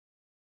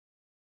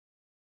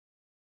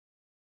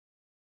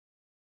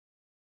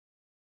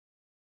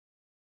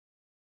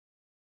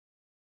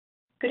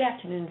Good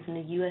afternoon from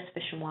the U.S.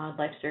 Fish and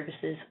Wildlife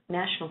Service's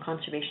National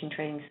Conservation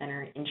Training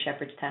Center in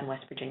Shepherdstown,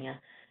 West Virginia.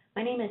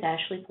 My name is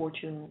Ashley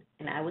Fortune,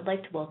 and I would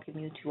like to welcome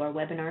you to our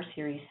webinar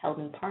series held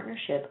in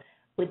partnership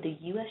with the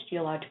U.S.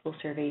 Geological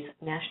Survey's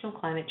National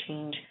Climate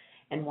Change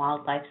and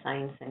Wildlife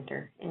Science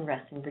Center in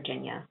Reston,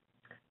 Virginia.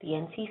 The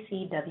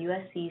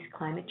NCCWSC's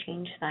Climate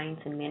Change Science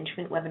and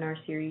Management webinar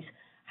series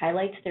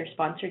highlights their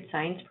sponsored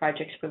science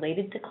projects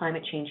related to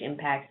climate change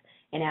impacts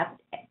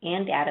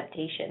and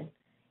adaptation,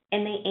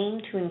 and they aim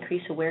to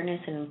increase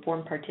awareness and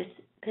inform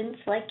participants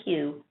like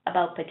you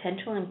about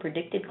potential and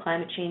predicted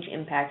climate change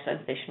impacts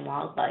on fish and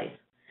wildlife.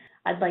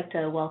 I'd like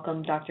to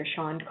welcome Dr.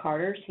 Sean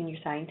Carter, Senior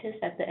Scientist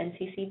at the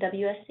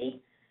NCCWSC.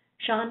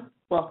 Sean,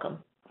 welcome.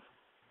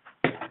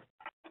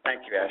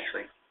 Thank you,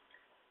 Ashley.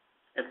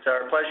 It's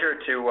our pleasure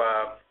to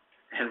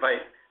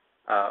invite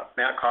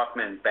Matt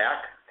Kaufman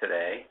back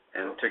today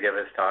and to give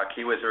his talk.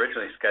 He was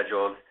originally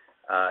scheduled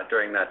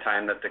during that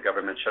time that the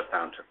government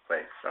shutdown took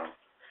place. So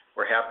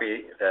we're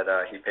happy that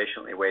he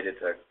patiently waited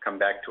to come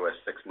back to us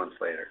 6 months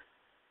later.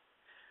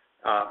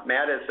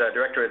 Matt is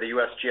Director of the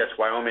USGS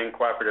Wyoming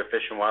Cooperative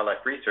Fish and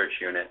Wildlife Research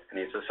Unit,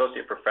 and he's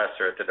Associate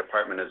Professor at the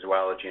Department of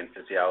Zoology and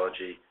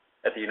Physiology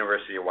at the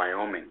University of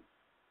Wyoming.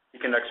 He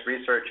conducts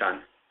research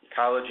on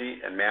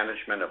ecology and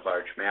management of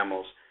large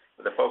mammals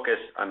with a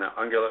focus on the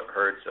ungulate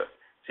herds that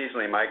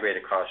seasonally migrate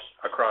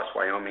across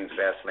Wyoming's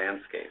vast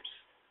landscapes.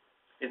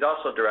 He's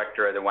also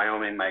Director of the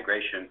Wyoming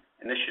Migration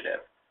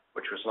Initiative,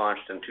 which was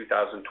launched in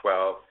 2012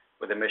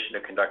 with a mission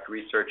to conduct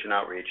research and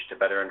outreach to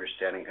better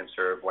understand and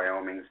conserve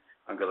Wyoming's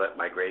ungulate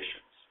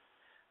migrations.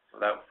 So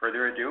without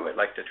further ado, I'd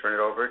like to turn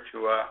it over to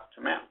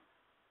Matt.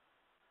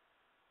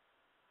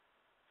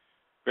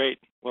 Great.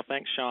 Well,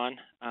 thanks, Sean,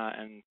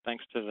 and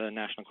thanks to the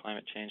National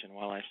Climate Change and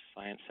Wildlife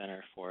Science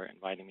Center for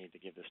inviting me to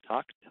give this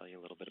talk, to tell you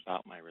a little bit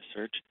about my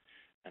research,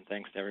 and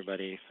thanks to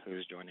everybody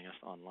who's joining us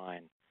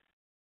online.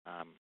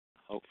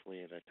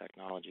 Hopefully the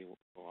technology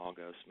will all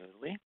go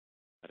smoothly,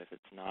 but if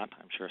it's not,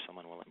 I'm sure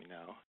someone will let me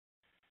know.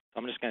 So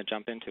I'm just going to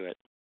jump into it.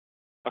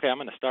 Okay, I'm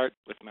going to start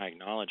with my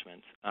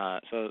acknowledgments.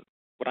 So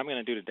what I'm going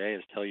to do today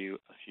is tell you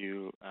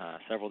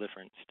several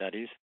different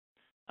studies.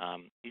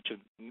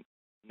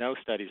 No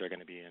studies are going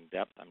to be in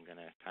depth. I'm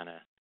going to kind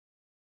of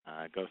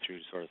go through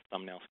sort of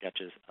thumbnail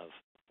sketches of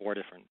 4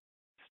 different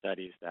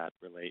studies that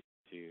relate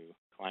to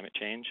climate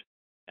change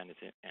and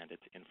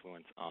its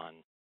influence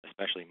on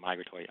especially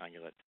migratory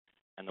ungulates.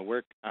 And the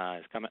work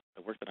that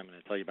I'm going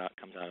to tell you about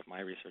comes out of my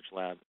research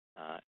lab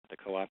at the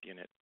co-op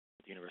unit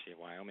at the University of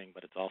Wyoming,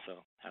 but it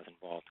also has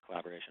involved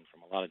collaboration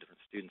from a lot of different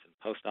students and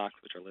postdocs,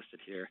 which are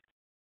listed here,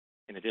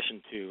 in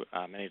addition to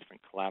many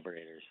different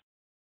collaborators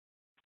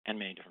and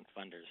many different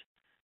funders.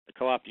 The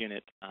co-op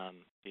unit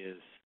is,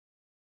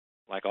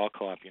 like all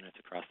co-op units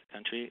across the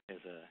country,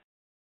 is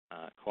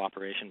a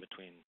cooperation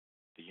between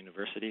the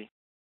university,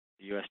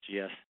 the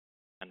USGS,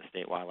 and the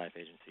State Wildlife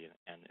Agency.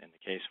 And in the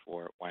case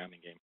for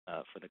Wyoming Game,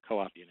 for the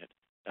co-op unit,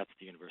 that's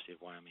the University of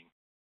Wyoming,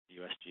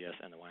 the USGS,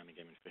 and the Wyoming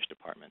Game and Fish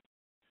Department.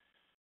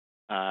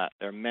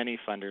 There are many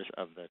funders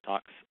of the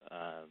talks,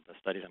 the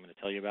studies I'm going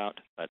to tell you about,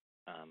 but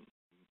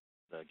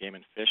the Game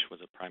and Fish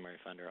was a primary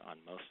funder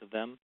on most of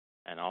them,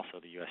 and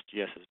also the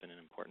USGS has been an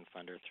important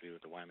funder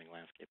through the Wyoming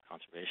Landscape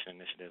Conservation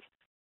Initiative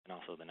and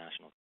also the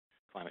National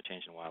Climate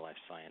Change and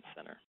Wildlife Science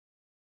Center.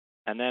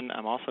 And then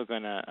I'm also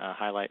going to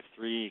highlight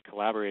 3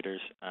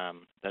 collaborators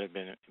that have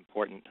been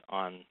important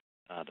on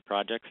the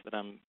projects that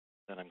I'm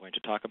going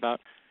to talk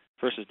about.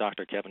 First is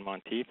Dr. Kevin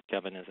Monteith.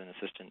 Kevin is an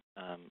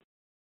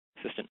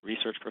assistant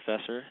research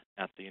professor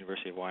at the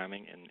University of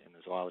Wyoming in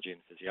the Zoology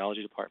and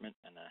Physiology Department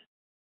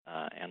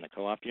and the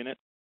co-op unit.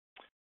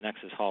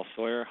 Next is Hall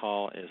Sawyer.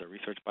 Hall is a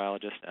research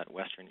biologist at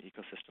Western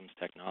Ecosystems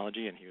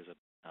Technology, and he was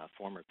a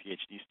former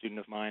PhD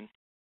student of mine.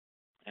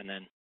 And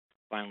then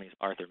finally is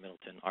Arthur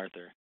Middleton.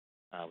 Arthur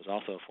was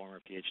also a former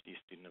PhD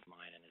student of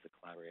mine and is a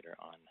collaborator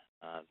on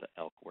the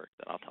elk work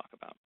that I'll talk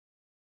about.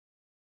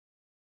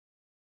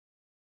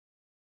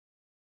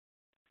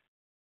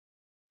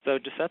 So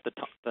to set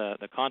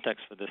the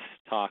context for this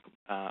talk,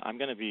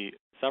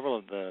 several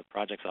of the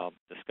projects I'll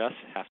discuss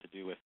have to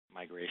do with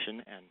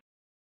migration and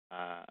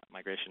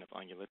migration of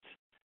ungulates.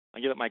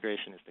 Ungulate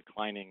migration is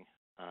declining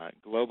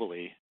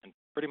globally, and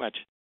pretty much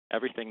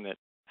everything that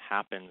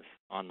happens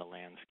on the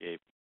landscape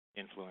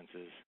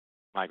influences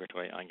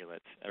migratory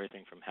ungulates,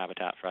 everything from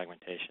habitat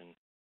fragmentation,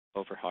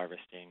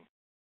 overharvesting,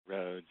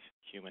 roads,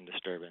 human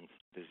disturbance,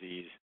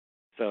 disease.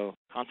 So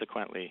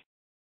consequently,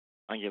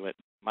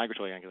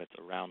 migratory ungulates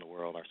around the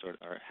world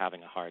are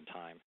having a hard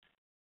time,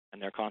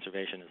 and their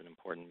conservation is an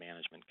important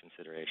management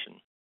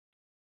consideration.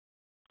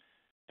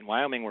 In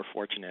Wyoming, we're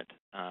fortunate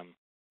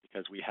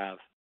because we have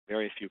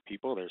very few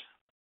people. There's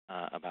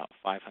about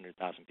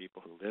 500,000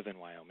 people who live in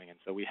Wyoming, and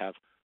so we have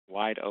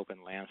wide open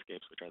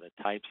landscapes, which are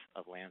the types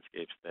of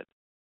landscapes that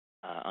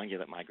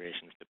ungulate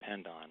migrations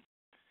depend on.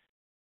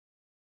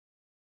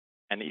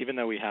 And even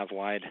though we have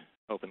wide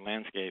open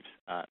landscapes,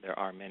 there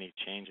are many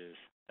changes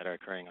that are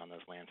occurring on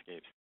those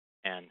landscapes,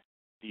 and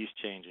these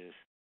changes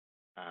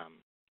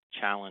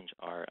challenge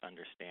our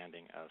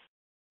understanding of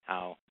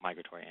how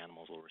migratory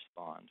animals will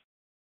respond.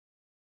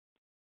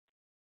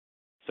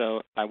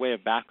 So by way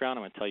of background,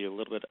 I'm going to tell you a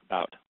little bit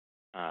about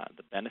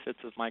the benefits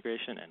of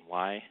migration and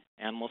why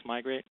animals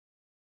migrate.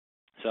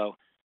 So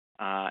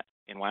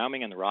in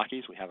Wyoming and the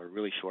Rockies, we have a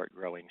really short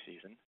growing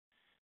season.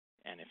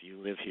 And if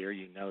you live here,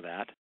 you know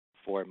that.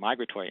 For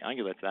migratory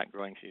ungulates, that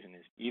growing season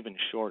is even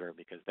shorter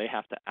because they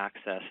have to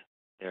access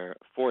their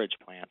forage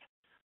plants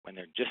when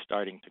they're just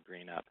starting to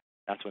green up.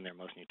 That's when they're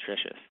most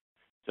nutritious.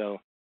 So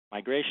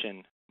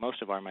migration,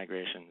 most of our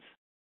migrations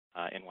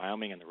in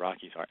Wyoming and the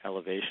Rockies are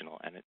elevational.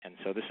 And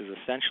so this is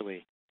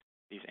essentially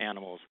these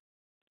animals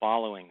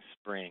following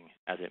spring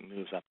as it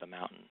moves up the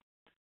mountain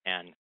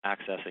and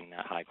accessing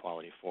that high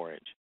quality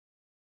forage.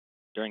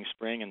 During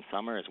spring and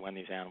summer is when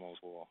these animals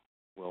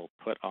will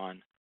put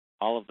on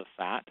all of the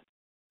fat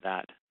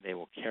that they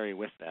will carry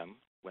with them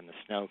when the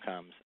snow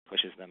comes,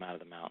 pushes them out of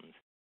the mountains,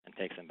 and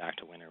takes them back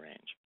to winter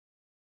range.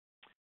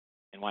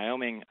 In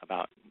Wyoming,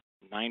 about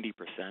 90%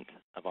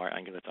 of our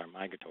ungulates are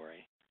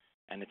migratory,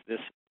 and it's this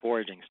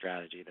foraging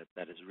strategy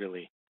that is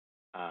really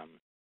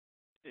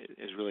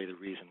the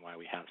reason why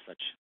we have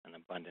such an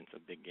abundance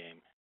of big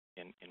game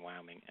in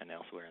Wyoming and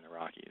elsewhere in the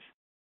Rockies.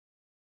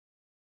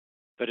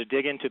 So to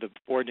dig into the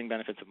foraging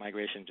benefits of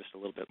migration just a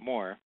little bit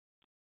more,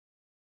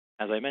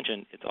 as I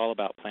mentioned, it's all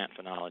about plant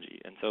phenology.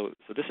 And so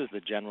this is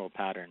the general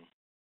pattern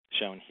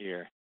shown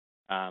here.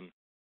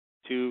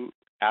 Two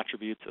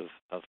attributes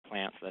of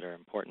plants that are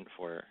important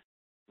for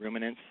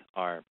ruminants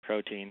are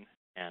protein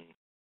and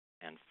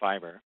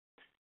fiber.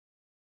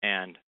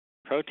 And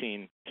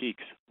protein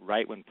peaks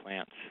right when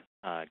plants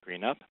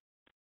green up,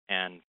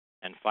 and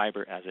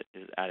fiber as it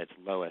is at its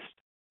lowest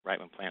right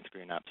when plants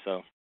green up.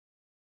 So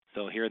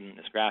here in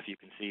this graph, you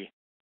can see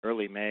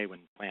early May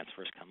when plants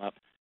first come up,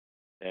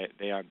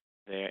 they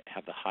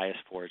have the highest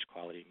forage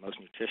quality, most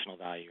nutritional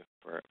value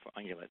for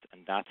ungulates,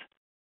 and that's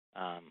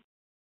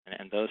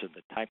and those are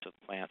the types of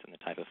plants and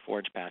the type of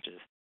forage patches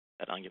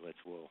that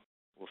ungulates will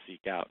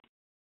seek out.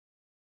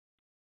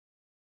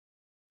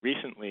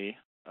 Recently,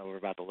 over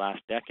about the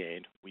last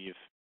decade, we've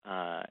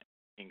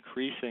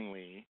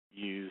increasingly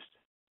used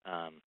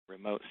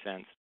remote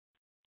sense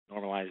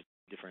normalized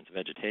difference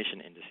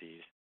vegetation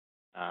indices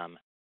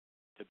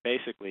to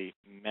basically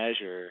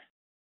measure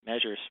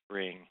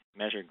spring,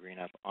 measure green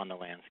up on the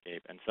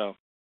landscape. And so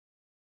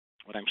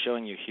what I'm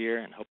showing you here,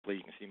 and hopefully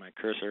you can see my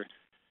cursor,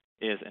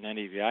 is an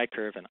NDVI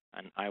curve, and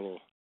I will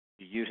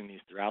be using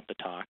these throughout the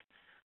talk.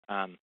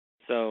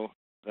 So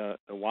the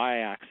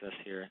y-axis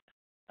here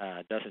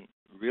doesn't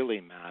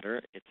really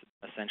matter. It's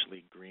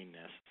essentially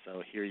greenness.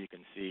 So here you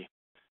can see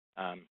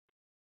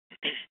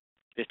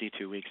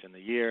 52 weeks in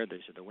the year.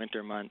 These are the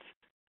winter months.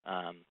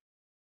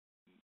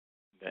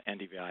 The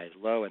NDVI is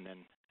low, and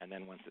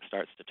then once it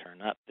starts to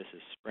turn up, this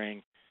is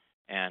spring,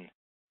 and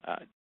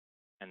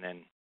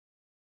then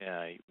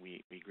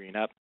we green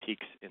up,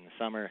 peaks in the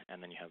summer,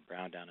 and then you have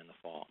brown down in the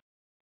fall.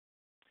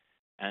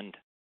 And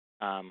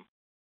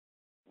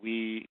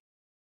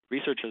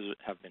researchers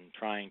have been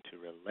trying to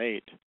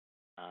relate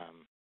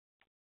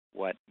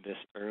what this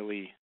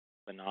early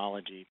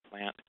phenology,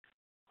 plant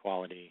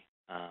quality,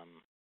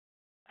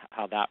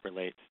 how that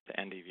relates to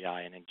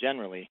NDVI. And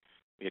generally,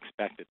 we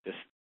expect that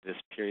this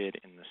period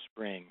in the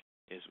spring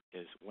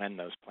is when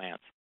those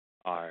plants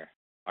are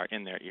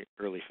in their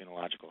early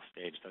phenological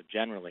stage. So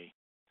generally,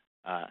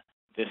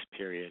 this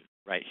period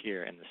right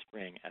here in the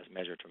spring, as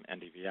measured from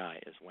NDVI,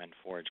 is when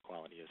forage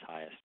quality is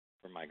highest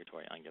for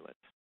migratory ungulates.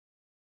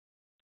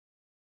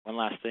 One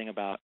last thing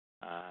about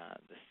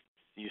the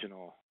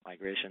seasonal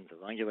migrations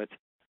of ungulates.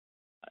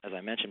 As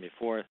I mentioned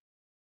before,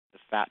 the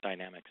fat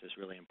dynamics is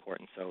really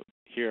important. So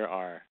here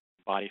are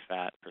body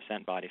fat,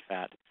 percent body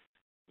fat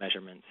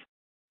measurements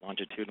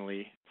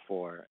longitudinally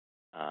for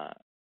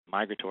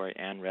migratory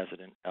and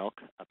resident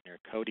elk up near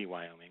Cody,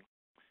 Wyoming.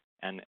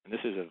 And this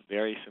is a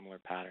very similar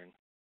pattern.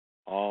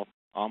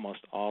 Almost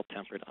all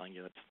temperate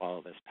ungulates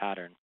follow this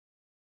pattern,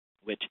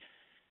 which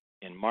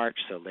in March,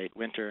 so late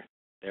winter,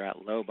 they're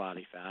at low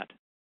body fat,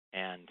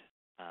 and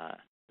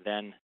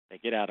then they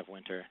get out of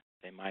winter,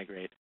 they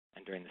migrate,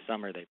 and during the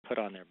summer they put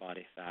on their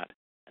body fat,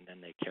 and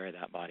then they carry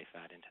that body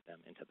fat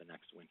into the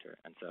next winter.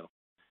 And so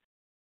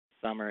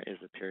summer is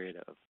a period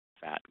of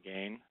fat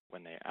gain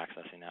when they're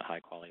accessing that high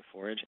quality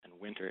forage, and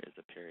winter is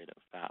a period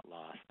of fat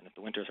loss. And if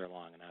the winters are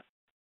long enough,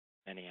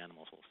 many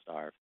animals will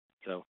starve.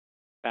 So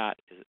fat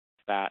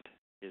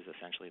is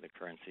essentially the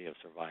currency of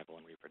survival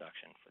and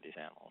reproduction for these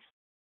animals.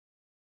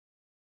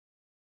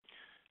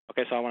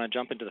 Okay, so I want to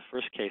jump into the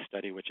first case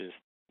study, which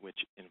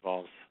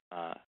involves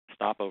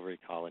stopover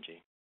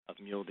ecology of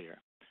mule deer.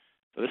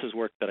 So this is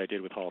work that I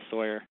did with Hall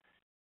Sawyer,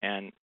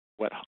 and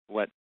what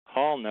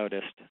Hall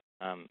noticed,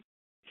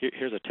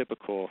 here's a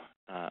typical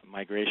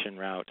migration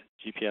route,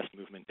 GPS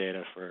movement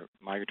data for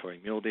migratory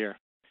mule deer.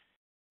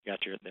 You got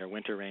their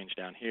winter range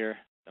down here,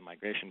 the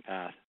migration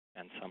path,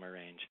 and summer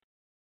range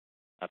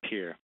up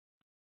here.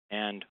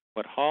 And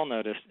what Hall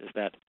noticed is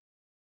that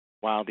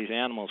while these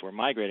animals were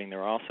migrating, there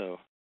were also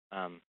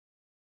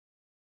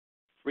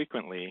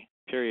frequently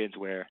periods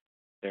where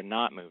they're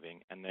not moving,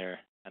 and they're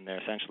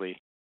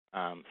essentially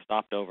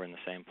stopped over in the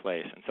same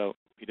place. And so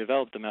we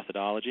developed a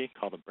methodology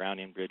called the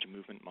Brownian Bridge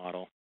Movement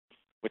Model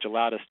which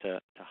allowed us to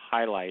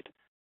highlight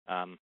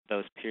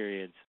those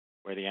periods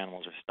where the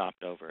animals are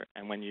stopped over.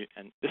 And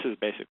this is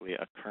basically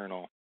a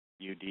kernel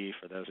UD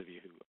for those of you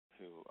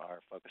who are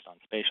focused on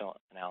spatial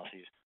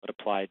analyses, but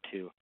applied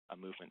to a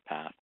movement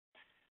path.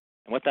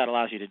 And what that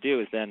allows you to do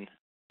is then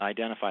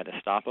identify the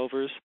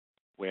stopovers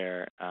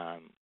where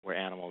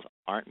animals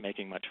aren't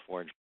making much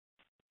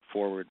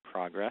forward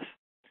progress,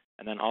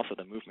 and then also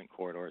the movement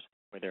corridors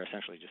where they're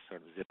essentially just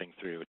sort of zipping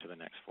through to the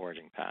next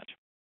foraging patch.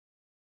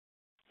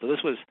 So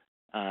this was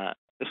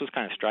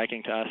kind of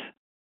striking to us.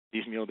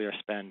 These mule deer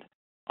spend,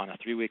 on a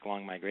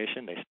 3-week-long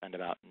migration, they spend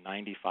about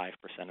 95%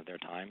 of their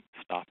time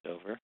stopped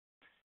over,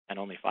 and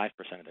only 5%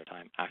 of their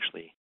time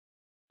actually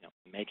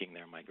making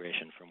their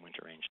migration from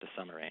winter range to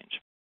summer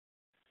range.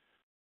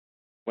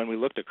 When we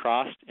looked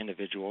across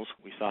individuals,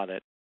 we saw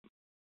that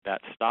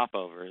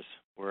stopovers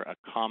were a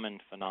common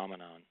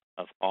phenomenon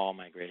of all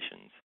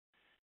migrations,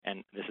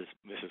 and this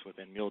is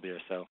within mule deer.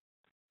 So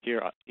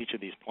here, each of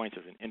these points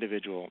is an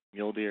individual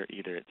mule deer,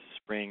 either it's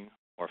spring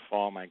or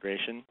fall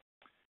migration,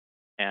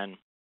 and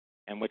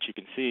what you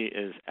can see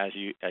is as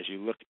you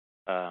look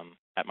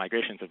at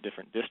migrations of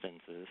different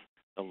distances,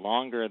 the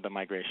longer the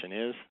migration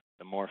is,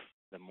 the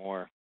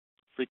more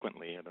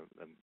frequently, or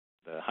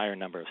the higher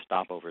number of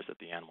stopovers that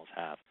the animals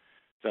have.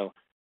 So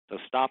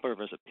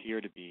stopovers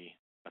appear to be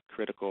a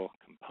critical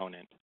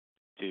component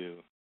to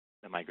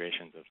the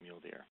migrations of mule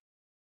deer.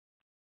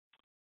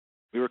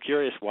 We were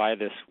curious why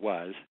this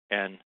was,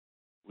 and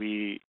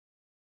the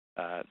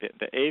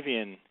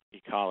avian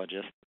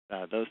ecologists,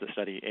 those that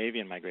study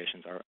avian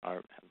migrations,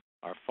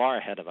 are far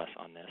ahead of us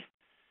on this,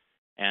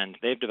 and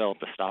they've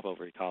developed a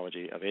stopover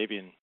ecology of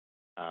avian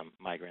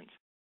migrants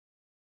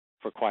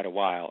for quite a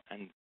while,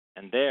 and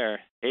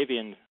there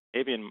avian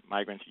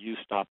migrants use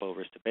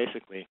stopovers to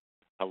basically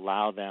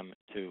allow them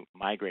to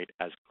migrate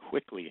as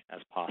quickly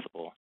as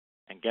possible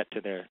and get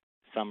to their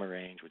summer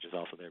range, which is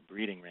also their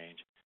breeding range,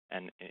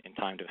 and in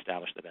time to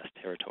establish the best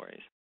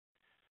territories.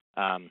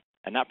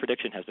 And that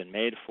prediction has been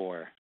made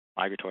for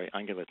migratory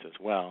ungulates as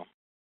well.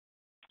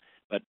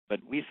 But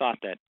we thought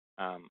that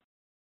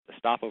the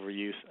stopover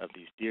use of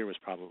these deer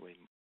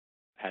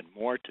had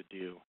more to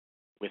do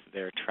with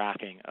their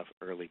tracking of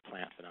early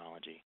plant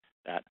phenology,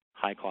 that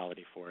high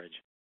quality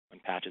forage when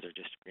patches are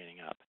just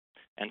greening up.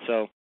 And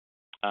so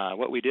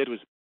what we did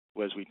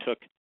was we took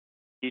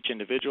each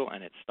individual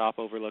and its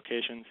stopover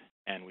locations,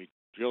 and we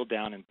drilled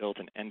down and built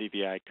an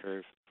NDVI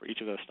curve for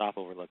each of those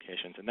stopover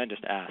locations, and then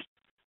just asked,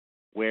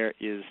 when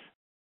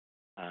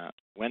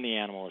the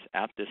animal is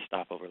at this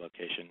stopover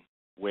location,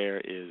 where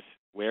is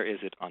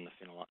it on the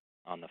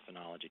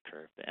phenology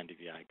curve, the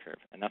NDVI curve?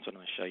 And that's what I'm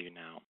going to show you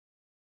now.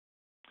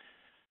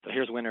 So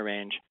here's winter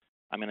range.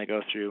 I'm going to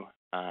go through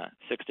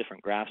 6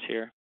 different graphs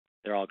here.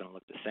 They're all going to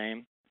look the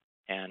same,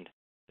 and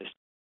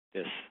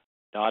this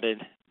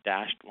dotted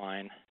dashed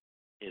line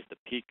is the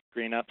peak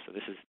green up. So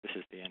this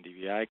is the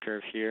NDVI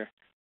curve here.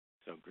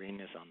 So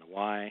greenness on the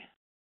Y,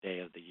 day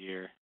of the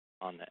year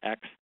on the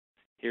X.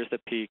 Here's the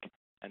peak,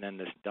 and then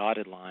this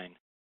dotted line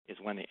is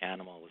when the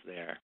animal was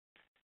there.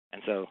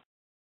 And so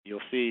you'll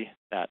see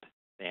that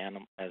the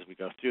animal, as we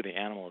go through, the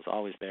animal is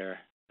always there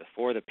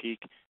before the peak,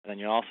 and then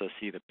you also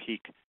see the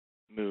peak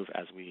move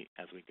as we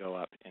go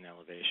up in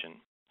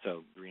elevation.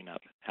 So green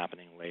up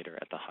happening later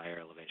at the higher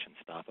elevation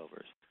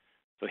stopovers.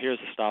 So here's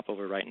a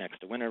stopover right next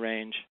to winter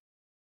range.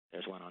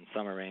 There's one on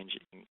summer range.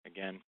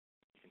 Again,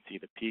 you can see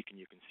the peak, and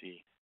you can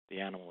see the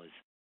animal is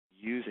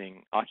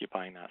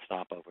occupying that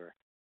stopover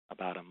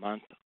about a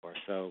month or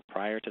so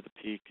prior to the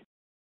peak.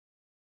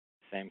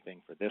 Same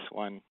thing for this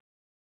one.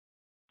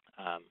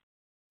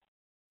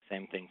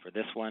 Same thing for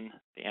this one.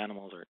 The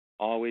animals are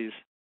always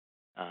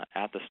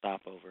at the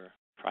stopover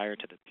prior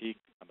to the peak,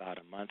 about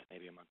a month,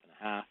 maybe a month and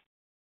a half.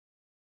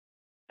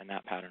 And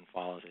that pattern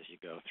follows as you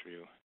go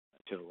through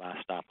to the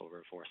last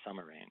stopover for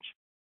summer range.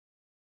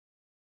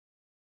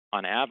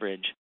 On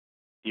average,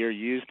 deer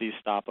use these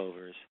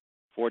stopovers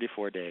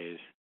 44 days,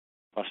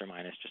 plus or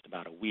minus just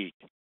about a week,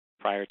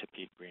 prior to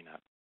peak green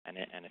up. And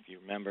if you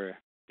remember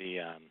the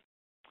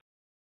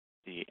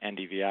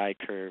NDVI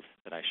curve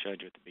that I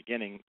showed you at the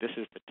beginning, this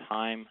is the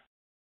time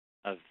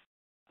of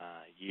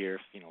year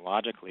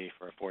phenologically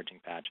for a foraging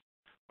patch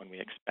when we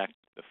expect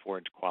the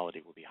forage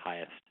quality will be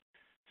highest.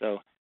 So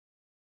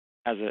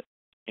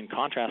in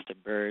contrast to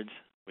birds,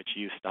 which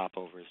use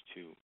stopovers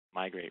to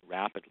migrate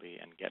rapidly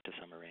and get to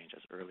summer range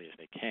as early as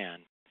they can,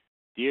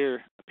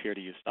 deer appear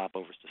to use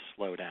stopovers to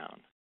slow down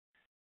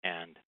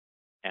and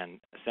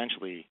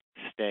essentially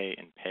stay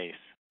in pace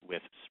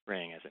with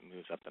spring as it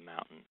moves up the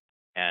mountain.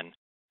 And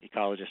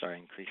ecologists are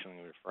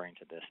increasingly referring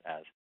to this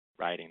as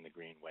riding the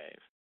green wave.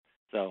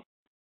 So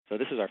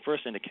this is our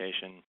first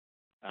indication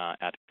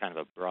at kind of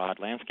a broad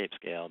landscape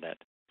scale that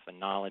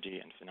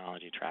phenology and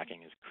phenology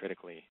tracking is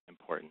critically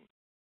important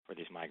for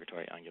these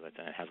migratory ungulates,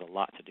 and it has a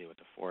lot to do with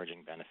the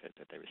foraging benefit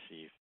that they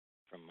receive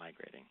from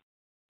migrating.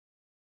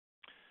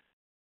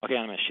 Okay,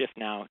 I'm going to shift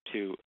now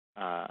to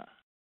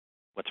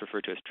what's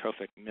referred to as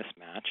trophic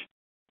mismatch.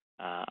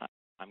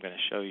 I'm going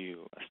to show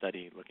you a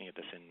study looking at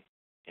this in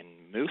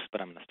in moose,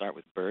 but I'm going to start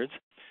with birds.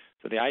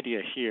 So the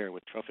idea here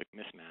with trophic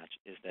mismatch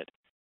is that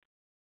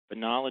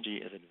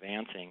phenology is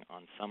advancing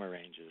on summer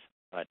ranges,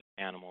 but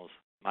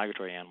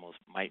migratory animals,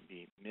 might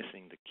be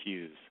missing the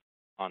cues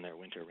on their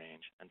winter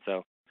range. And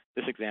so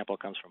this example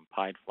comes from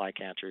pied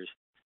flycatchers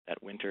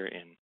that winter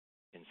in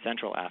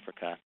Central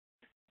Africa,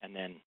 and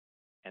then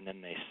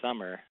they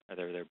summer, or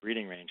their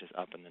breeding range is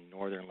up in the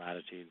northern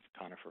latitudes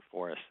conifer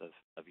forests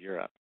of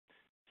Europe.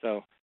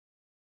 So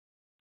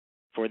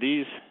for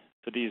these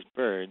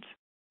birds,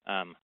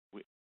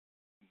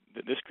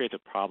 this creates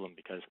a problem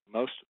because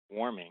most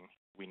warming,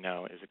 we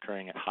know, is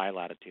occurring at high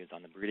latitudes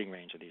on the breeding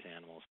range of these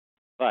animals,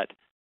 but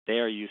they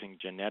are using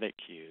genetic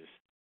cues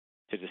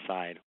to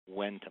decide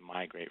when to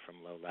migrate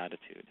from low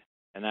latitude.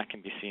 And that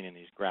can be seen in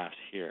these graphs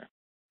here.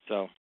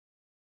 So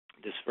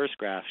this first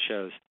graph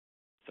shows,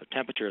 so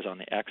temperature is on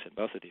the X in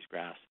both of these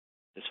graphs.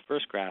 This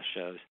first graph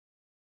shows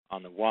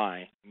on the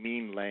Y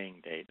mean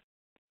laying date.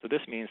 So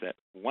this means that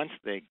once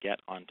they get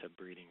onto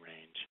breeding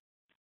range,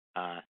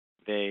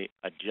 they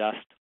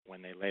adjust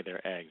when they lay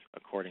their eggs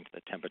according to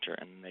the temperature,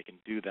 and they can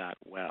do that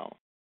well.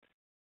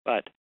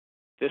 But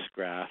this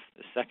graph,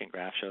 the second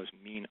graph, shows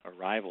mean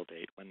arrival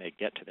date when they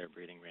get to their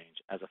breeding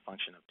range as a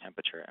function of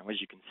temperature. And as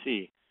you can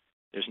see,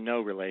 there's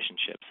no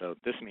relationship. So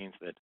this means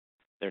that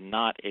they're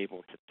not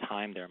able to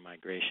time their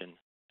migration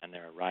and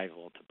their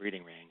arrival to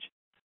breeding range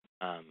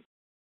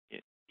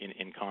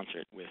in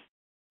concert with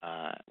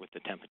the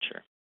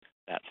temperature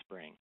that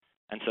spring.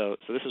 And so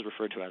this is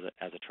referred to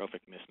as a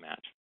trophic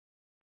mismatch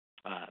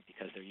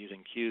because they're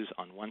using cues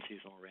on one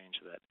seasonal range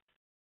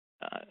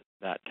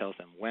that tells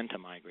them when to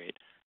migrate,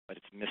 but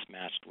it's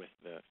mismatched with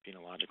the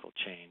phenological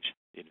change,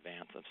 the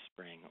advance of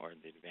spring or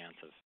the advance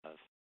of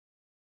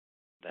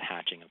the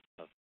hatching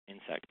of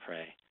insect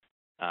prey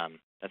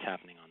that's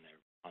happening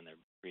on their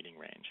breeding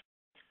range.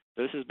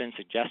 So this has been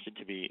suggested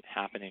to be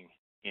happening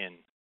in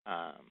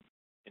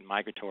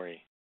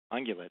migratory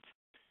ungulates,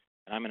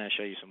 and I'm going to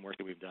show you some work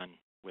that we've done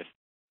with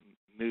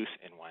moose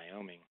in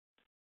Wyoming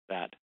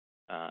that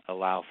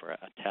allow for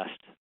a test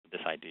of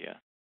this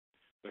idea.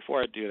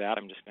 Before I do that,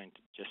 I'm just going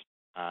to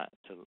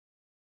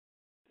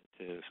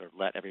to sort of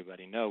let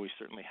everybody know we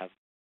certainly have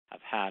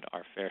had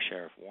our fair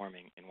share of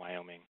warming in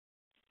Wyoming.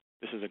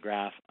 This is a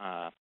graph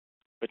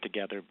put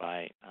together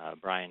by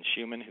Brian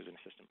Schumann, who's an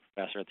assistant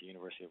professor at the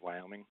University of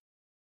Wyoming.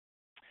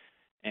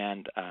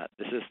 And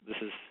this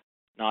is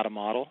not a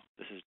model.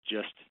 This is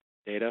just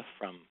data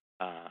from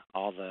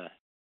all the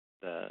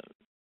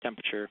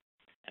temperature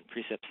and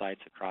precip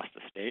sites across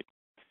the state.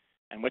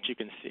 And what you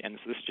can see, and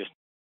this is just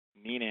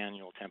mean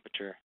annual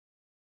temperature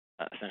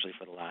essentially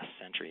for the last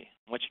century.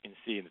 And what you can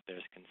see that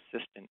there's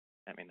consistent,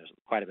 I mean, there's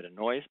quite a bit of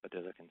noise, but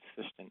there's a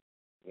consistent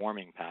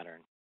warming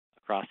pattern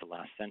across the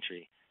last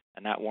century.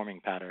 And that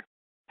warming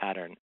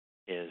pattern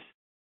is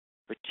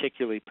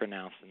particularly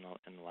pronounced in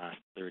the last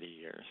 30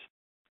 years.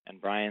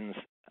 And Brian's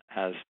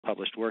has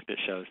published work that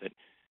shows that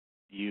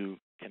you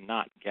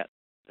cannot get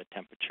the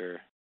temperature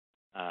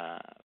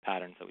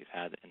patterns that we've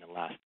had in the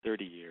last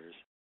 30 years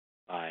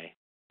by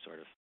sort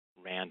of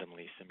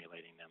randomly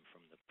simulating them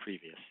from the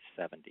previous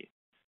 70.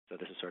 So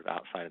this is sort of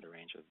outside of the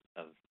range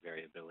of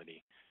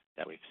variability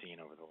that we've seen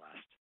over the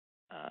last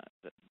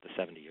the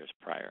 70 years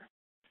prior.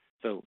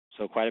 So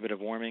quite a bit of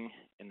warming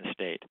in the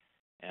state.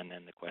 And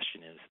then the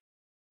question is,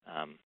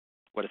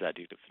 what does that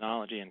do to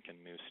phenology, and can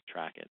moose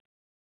track it?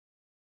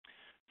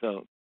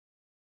 So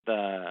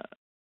the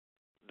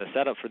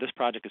setup for this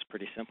project is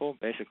pretty simple.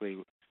 Basically,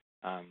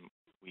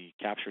 we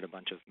captured a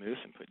bunch of moose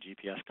and put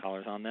GPS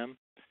collars on them.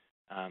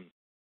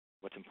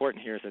 What's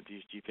important here is that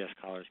these GPS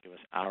collars give us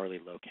hourly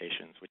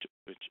locations, which,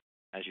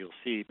 as you'll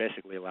see,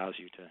 basically allows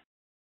you to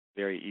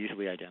very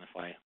easily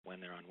identify when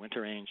they're on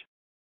winter range,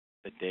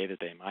 the day that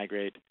they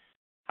migrate,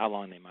 how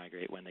long they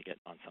migrate, when they get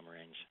on summer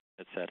range,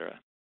 etc.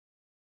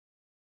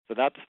 So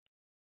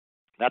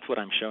that's what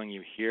I'm showing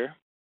you here.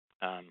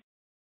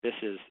 This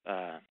is,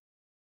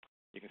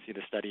 you can see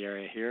the study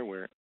area here,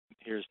 where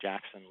here's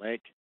Jackson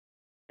Lake,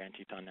 Grand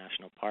Teton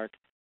National Park.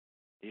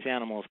 These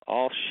animals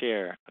all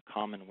share a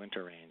common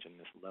winter range in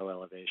this low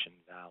elevation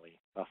valley,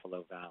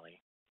 Buffalo Valley.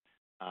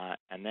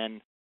 And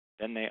then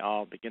they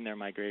all begin their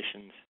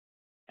migrations,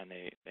 and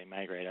they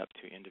migrate up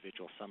to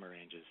individual summer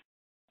ranges,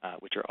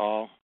 which are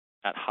all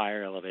at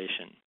higher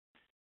elevation.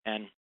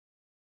 And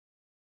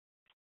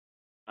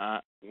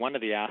one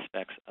of the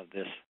aspects of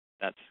this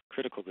that's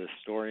critical to this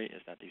story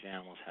is that these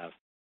animals have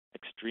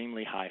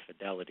extremely high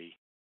fidelity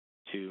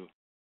to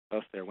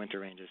both their winter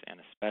ranges and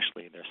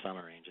especially their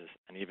summer ranges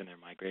and even their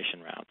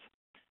migration routes.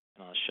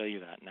 And I'll show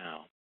you that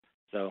now.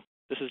 So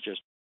this is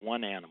just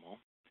one animal.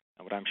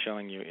 And what I'm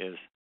showing you is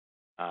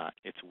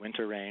its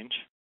winter range,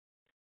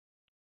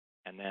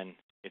 and then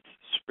its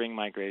spring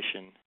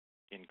migration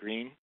in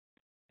green,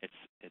 its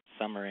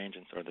summer range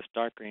in sort of this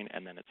dark green,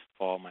 and then its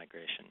fall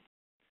migration.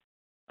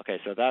 Okay,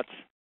 so that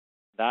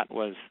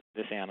was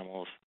this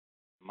animal's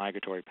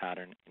migratory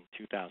pattern in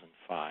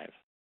 2005.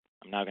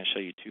 I'm now going to show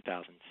you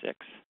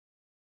 2006.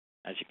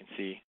 As you can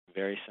see,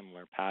 very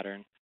similar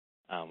pattern.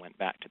 Went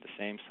back to the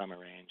same summer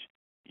range,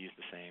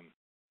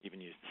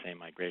 even used the same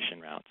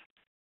migration routes.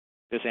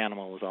 This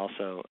animal was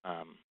also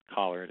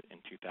collared in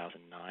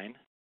 2009,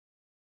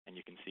 and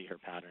you can see her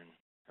pattern,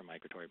 her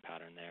migratory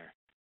pattern there.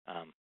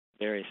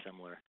 Very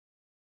similar,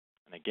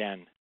 and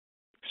again,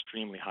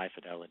 extremely high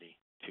fidelity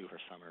to her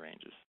summer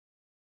ranges.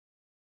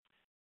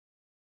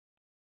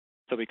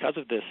 So because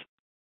of this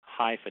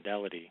high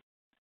fidelity,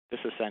 this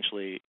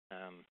essentially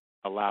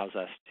allows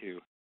us to,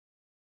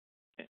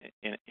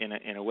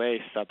 in a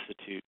way,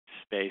 substitute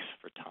space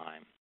for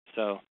time.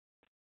 So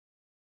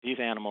these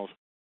animals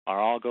are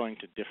all going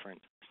to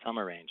different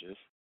summer ranges.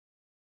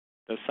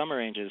 Those summer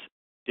ranges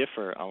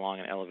differ along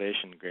an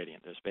elevation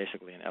gradient. There's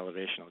basically an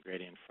elevational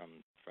gradient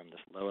from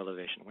this low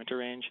elevation winter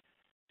range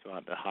to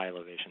the high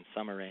elevation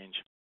summer range,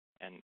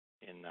 and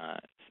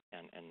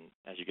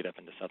as you get up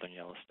into southern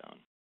Yellowstone.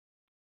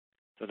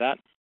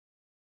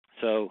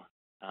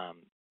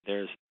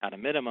 There's at a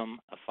minimum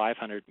a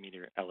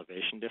 500-meter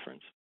elevation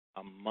difference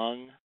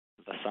among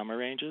the summer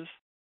ranges.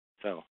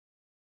 So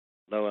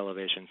low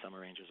elevation summer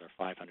ranges are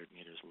 500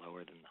 meters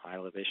lower than the high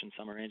elevation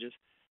summer ranges,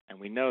 and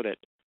we know that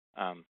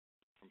from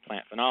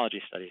plant phenology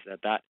studies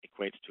that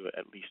equates to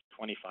at least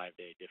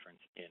 25-day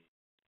difference in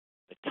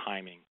the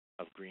timing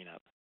of green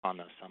up on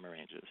those summer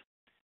ranges.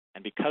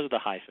 And because of the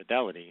high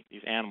fidelity,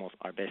 these animals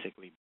are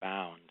basically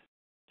bound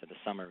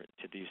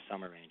to these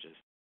summer ranges.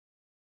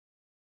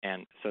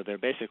 And so they're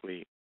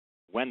basically,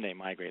 when they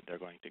migrate, they're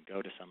going to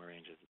go to summer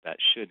ranges that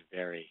should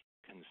vary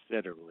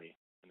considerably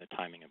in the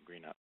timing of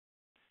green up.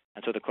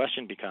 And so the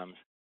question becomes,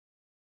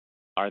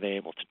 are they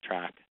able to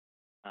track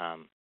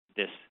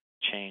this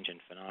change in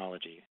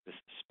phenology, this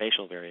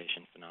spatial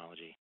variation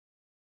phenology,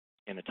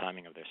 in the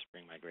timing of their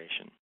spring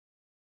migration?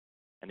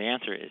 And the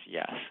answer is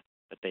yes,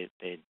 that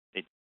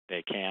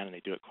they can, and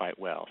they do it quite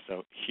well.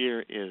 So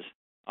here is,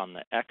 on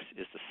the X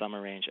is the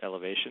summer range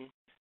elevation.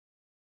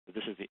 So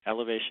this is the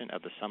elevation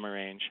of the summer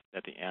range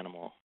that the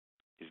animal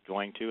is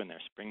going to in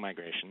their spring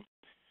migration.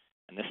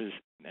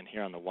 And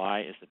here on the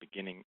Y is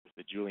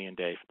the Julian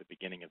day for the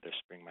beginning of their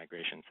spring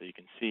migration. So you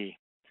can see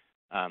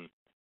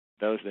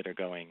those that are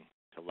going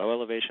to low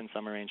elevation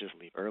summer ranges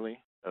leave early.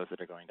 Those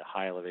that are going to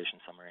high elevation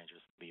summer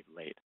ranges leave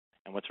late.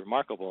 And what's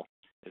remarkable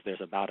is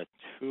there's about a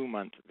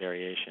 2-month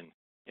variation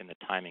in the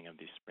timing of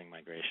these spring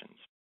migrations.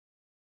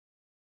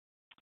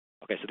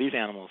 Okay, so these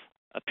animals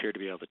appear to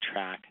be able to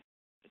track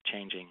the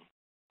changing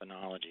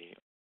phenology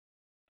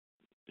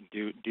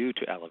due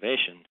to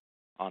elevation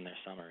on their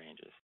summer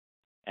ranges.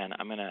 And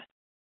I'm going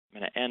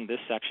to end this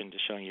section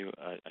just showing you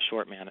a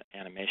short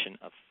animation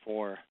of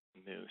 4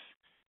 moose.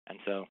 And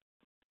so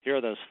here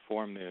are those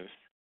 4 moose.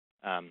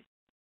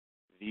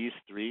 These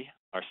 3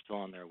 are still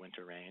on their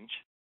winter range.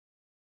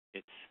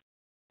 It's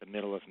the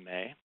middle of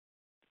May,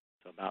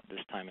 so about this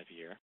time of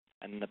year.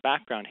 And in the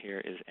background here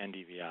is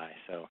NDVI.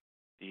 So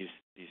these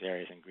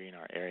areas in green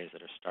are areas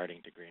that are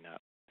starting to green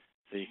up.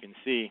 So you can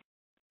see,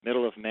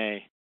 middle of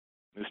May,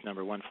 moose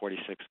number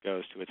 146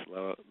 goes to its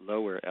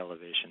lower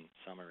elevation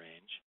summer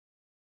range.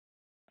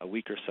 A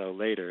week or so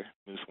later,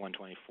 moose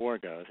 124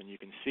 goes, and you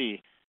can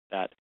see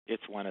that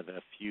it's one of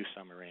the few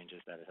summer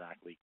ranges that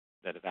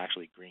have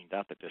actually greened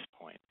up at this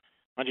point.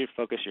 I want you to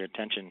focus your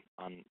attention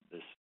on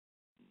this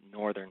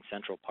northern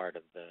central part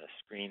of the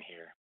screen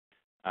here.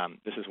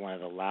 This is one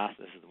of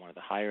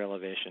the higher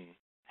elevation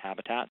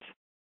habitats.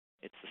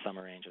 It's the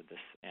summer range of this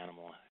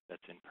animal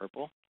that's in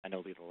purple, and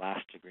it'll be the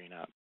last to green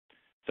up.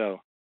 So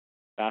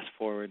fast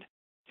forward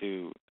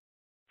to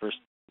first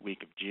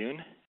week of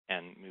June,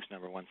 and moose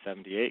number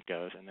 178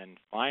 goes, and then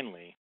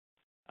finally,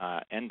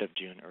 end of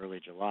June,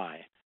 early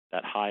July,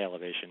 that high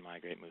elevation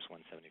migrate moose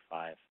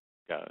 175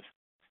 goes.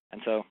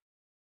 And so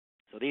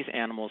these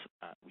animals,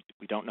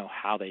 we don't know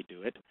how they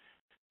do it.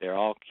 They're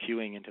all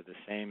queuing into the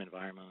same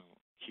environmental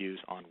cues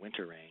on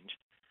winter range,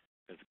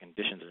 because the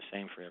conditions are the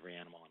same for every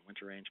animal on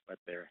winter range, but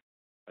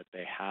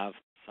they have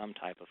some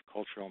type of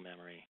cultural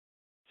memory,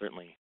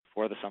 certainly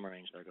for the summer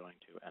range they're going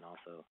to, and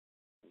also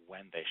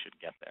when they should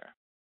get there.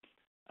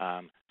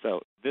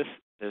 So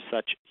there's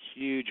such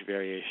huge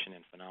variation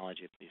in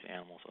phenology that these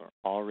animals are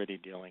already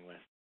dealing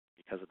with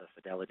because of the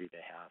fidelity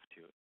they have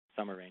to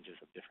summer ranges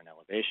of different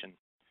elevation,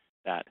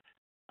 that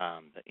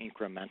the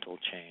incremental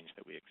change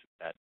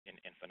that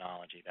in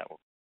phenology that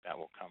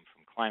will come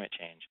from climate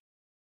change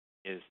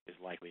is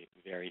likely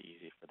very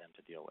easy for them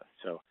to deal with.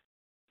 So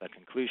the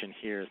conclusion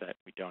here is that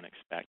we don't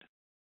expect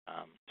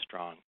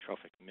strong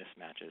trophic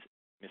mismatches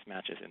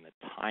in the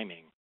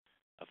timing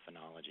of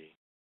phenology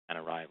and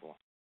arrival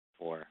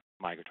for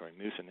migratory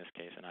moose in this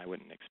case, and I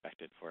wouldn't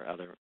expect it for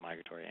other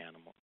migratory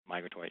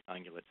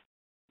ungulates.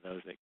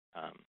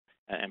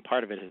 And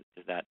part of it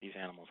is that these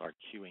animals are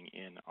queuing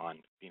in on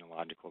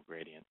phenological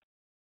gradient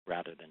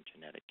rather than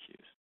genetic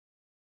cues.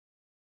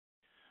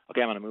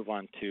 Okay, I'm going to move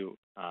on to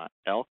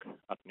elk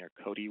up near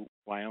Cody,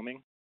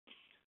 Wyoming.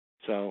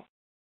 So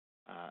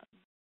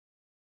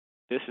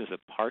this is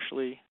a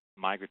partially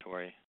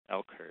migratory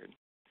elk herd,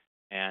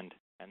 and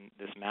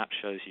this map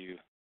shows you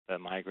the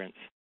migrants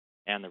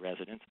and the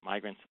residents.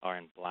 Migrants are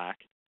in black.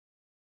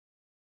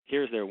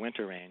 Here's their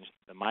winter range.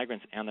 The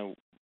migrants and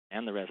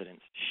the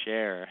residents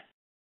share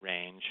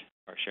range,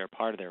 or share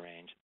part of their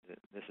range.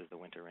 This is the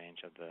winter range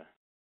of the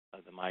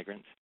of the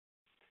migrants.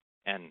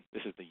 And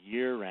this is the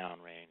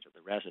year-round range of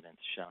the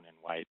residents shown in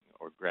white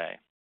or gray.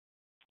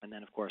 And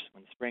then, of course,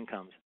 when spring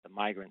comes, the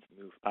migrants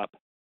move up,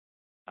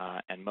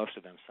 and most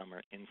of them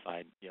summer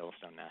inside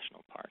Yellowstone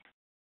National Park.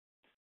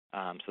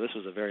 So this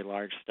was a very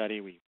large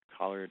study. We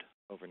collared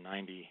over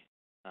 90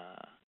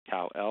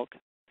 cow elk,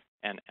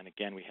 and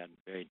again, we had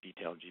very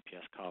detailed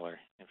GPS collar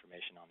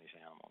information on these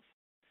animals.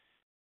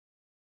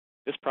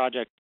 This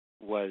project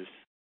was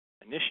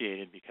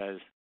initiated because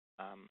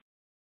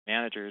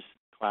managers,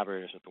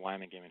 collaborators with the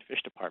Wyoming Game and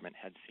Fish Department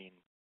had seen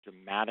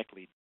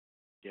dramatically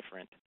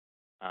different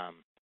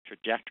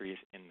trajectories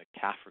in the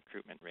calf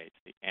recruitment rates,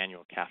 the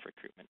annual calf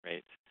recruitment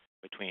rates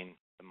between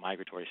the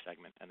migratory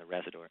segment and the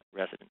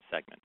resident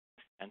segment.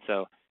 And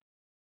so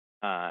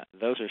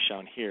those are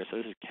shown here. So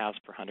this is calves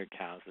per 100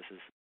 cows. This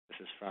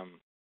is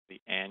from the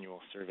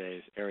annual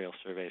surveys, aerial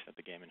surveys that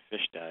the Game and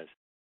Fish does.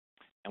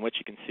 And what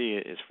you can see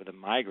is for the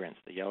migrants,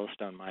 the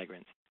Yellowstone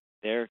migrants,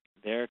 their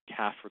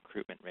calf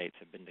recruitment rates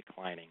have been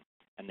declining,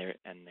 and they're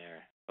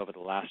over the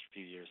last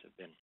few years have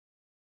been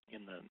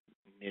in the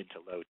mid to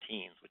low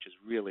teens, which is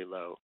really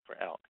low for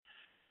elk,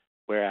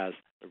 whereas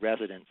the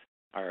residents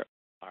are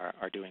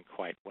doing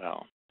quite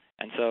well.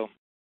 And so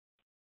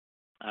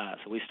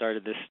we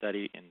started this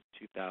study in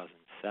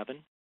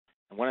 2007,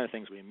 and one of the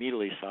things we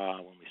immediately saw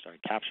when we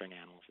started capturing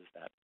animals is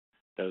that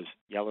those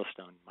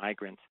Yellowstone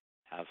migrants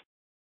have,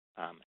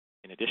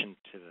 in addition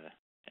to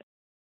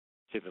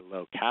the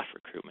low calf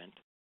recruitment,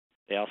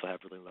 they also have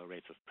really low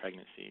rates of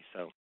pregnancy.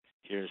 So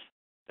here's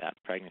that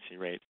pregnancy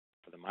rate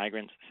for the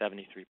migrants,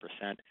 73%,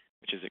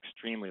 which is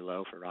extremely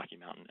low for Rocky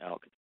Mountain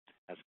elk,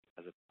 as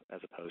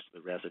opposed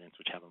to the residents,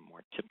 which have a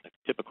more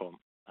typical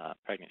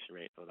pregnancy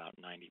rate of about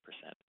 90%.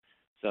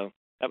 So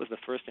that was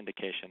the first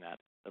indication that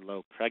the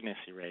low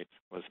pregnancy rates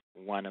was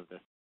one of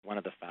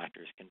the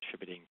factors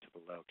contributing to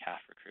the low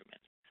calf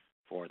recruitment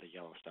for the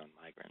Yellowstone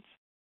migrants.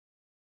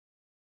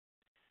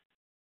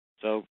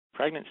 So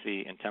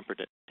pregnancy in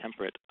temperate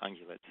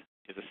ungulates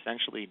is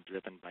essentially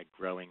driven by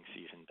growing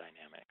season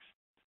dynamics.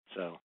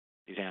 So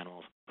these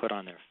animals put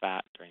on their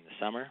fat during the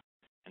summer,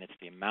 and it's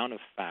the amount of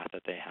fat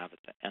that they have at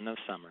the end of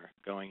summer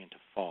going into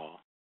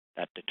fall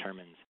that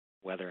determines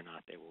whether or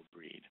not they will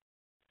breed.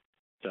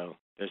 So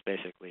there's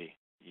basically,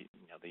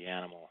 the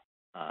animal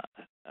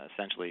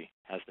essentially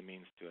has the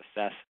means to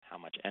assess how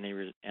much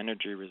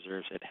energy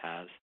reserves it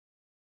has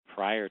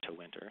prior to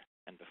winter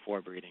and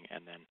before breeding,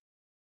 and then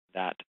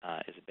that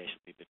is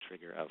basically the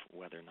trigger of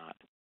whether or not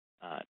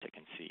to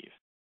conceive.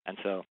 And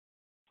so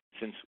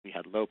since we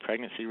had low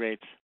pregnancy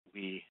rates,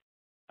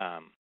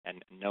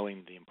 and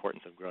knowing the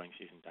importance of growing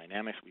season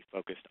dynamics, we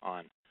focused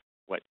on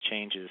what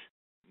changes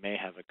may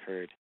have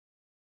occurred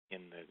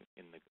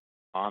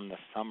on the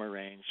summer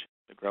range,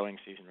 the growing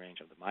season range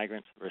of the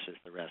migrants versus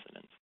the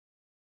residents.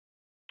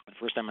 And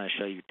first, I'm going to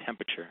show you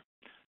temperature.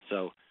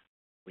 So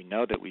we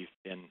know that we've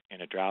been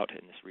in a drought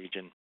in this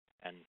region,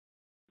 and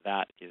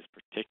that is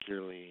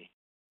particularly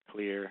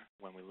clear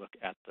when we look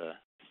at the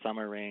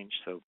summer range.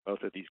 So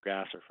both of these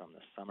graphs are from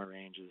the summer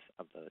ranges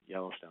of the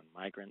Yellowstone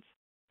migrants.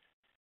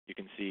 You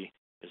can see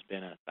there's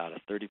been about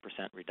a 30%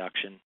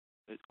 reduction,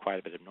 quite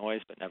a bit of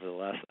noise, but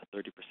nevertheless a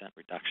 30%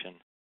 reduction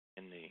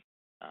in the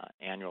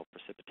annual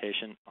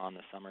precipitation on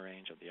the summer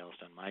range of the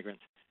Yellowstone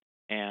migrants,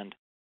 and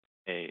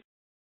a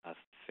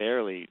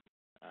fairly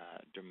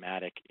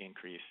dramatic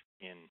increase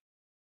in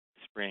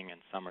spring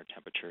and summer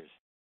temperatures.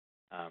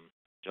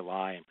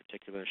 July in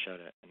particular showed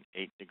an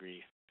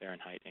 8-degree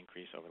Fahrenheit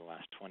increase over the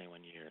last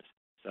 21 years.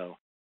 So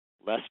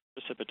less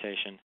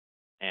precipitation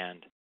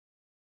and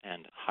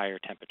higher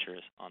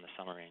temperatures on the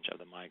summer range of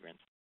the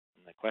migrants.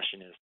 And the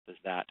question is,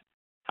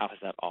 how has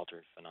that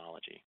altered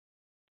phenology?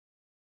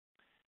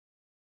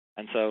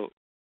 And so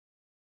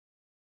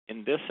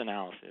in this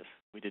analysis,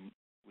 we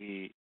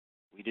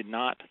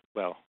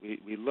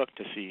looked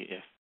to see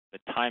if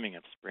the timing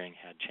of spring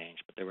had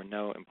changed, but there were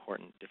no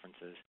important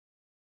differences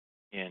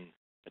in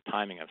the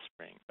timing of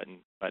spring.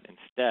 But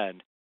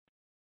instead,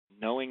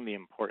 knowing the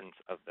importance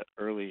of the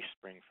early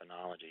spring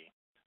phenology,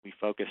 we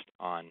focused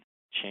on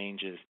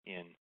changes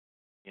in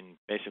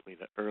basically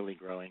the early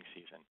growing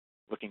season,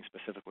 looking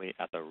specifically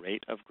at the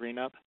rate of green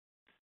up.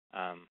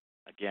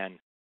 Again,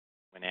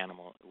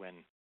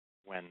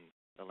 when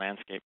the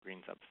landscape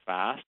greens up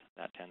fast,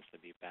 that tends to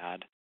be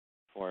bad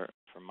for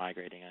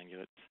migrating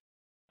ungulates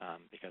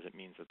because it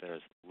means that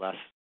there's less.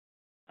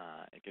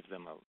 It gives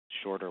them a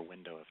shorter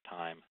window of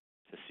time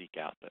to seek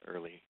out the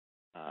early,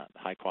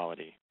 high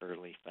quality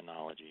early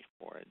phenology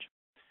forage.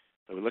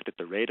 So we looked at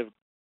the rate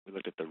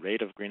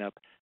of green up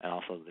and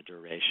also the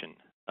duration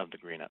of the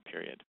green up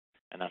period,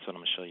 and that's what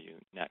I'm going to show you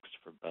next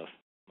for both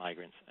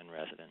migrants and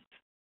residents.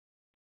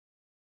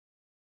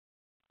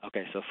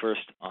 Okay, so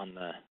first on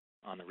the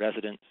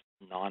residents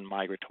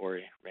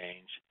non-migratory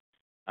range,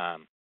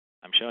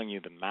 I'm showing you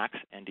the max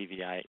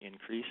NDVI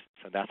increase.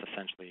 So that's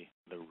essentially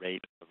the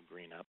rate of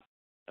green up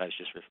that I was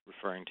just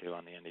referring to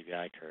on the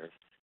NDVI curve,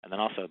 and then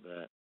also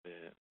the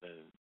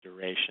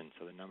duration,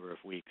 so the number of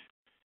weeks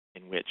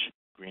in which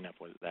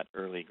that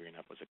early green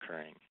up was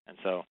occurring. And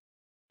so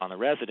on the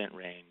resident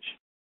range,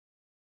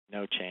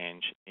 no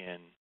change in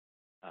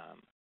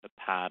the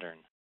pattern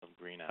of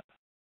green up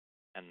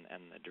and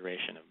the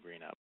duration of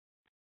green up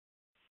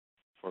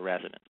for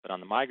residents. But on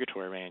the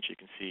migratory range, you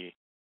can see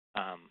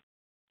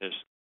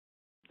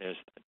there's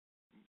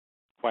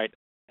quite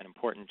an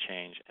important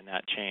change, and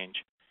that change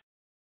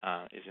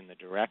is in the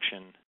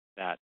direction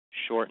that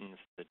shortens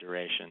the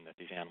duration that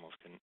these animals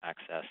can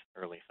access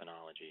early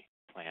phenology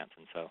plants.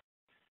 And so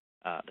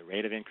the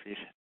rate of increase,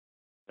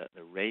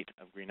 the rate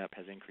of green up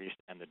has increased,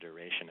 and the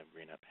duration of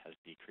green up has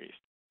decreased.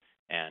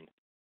 And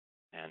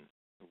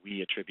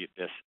we attribute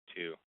this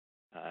to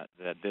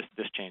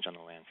this change on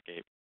the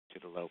landscape to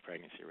the low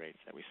pregnancy rates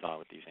that we saw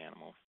with these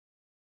animals.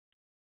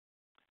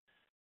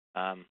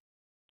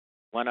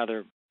 One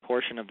other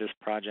portion of this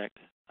project,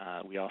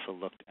 we also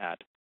looked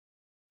at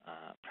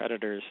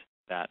predators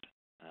that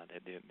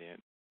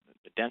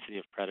the density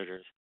of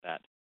predators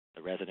that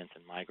the residents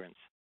and migrants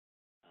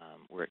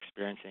were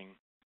experiencing.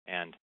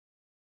 And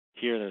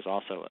here there's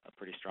also a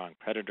pretty strong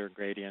predator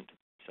gradient.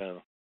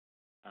 So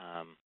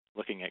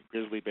looking at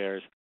grizzly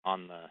bears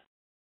on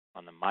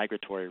the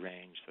migratory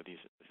range, so this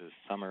is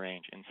summer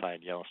range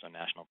inside Yellowstone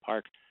National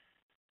Park,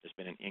 there's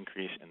been an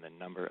increase in the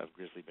number of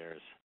grizzly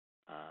bears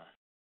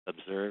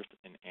observed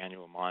in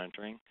annual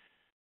monitoring.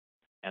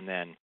 And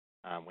then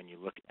when you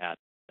look at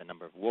the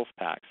number of wolf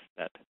packs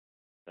that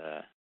the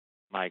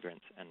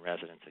migrants and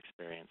residents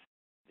experience,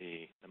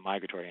 the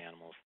migratory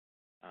animals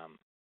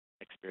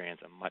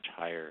experience a much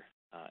higher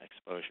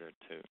exposure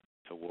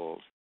to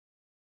wolves.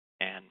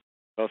 And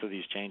both of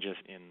these changes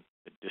in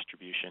the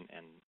distribution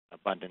and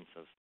abundance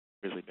of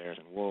grizzly bears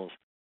and wolves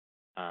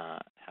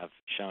have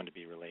shown to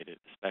be related,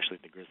 especially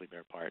the grizzly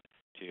bear part,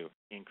 to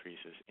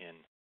increases in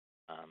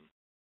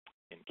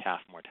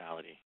calf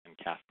mortality and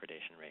calf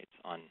predation rates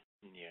on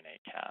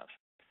neonate calves.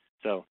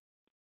 So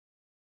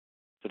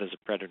there's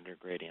a predator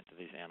gradient that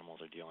these animals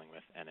are dealing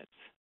with, and it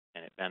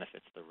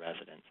benefits the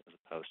residents as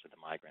opposed to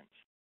the migrants.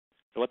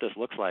 So what this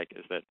looks like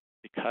is that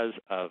because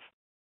of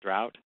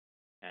drought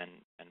and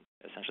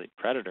essentially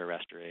predator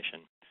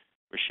restoration,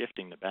 we're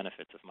shifting the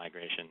benefits of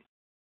migration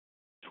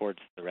towards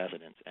the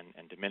residents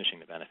and diminishing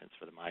the benefits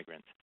for the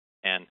migrants.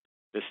 And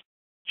this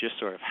just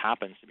sort of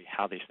happens to be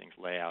how these things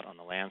lay out on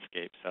the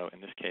landscape. So in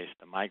this case,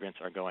 the migrants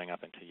are going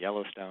up into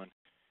Yellowstone,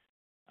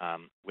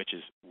 which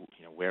is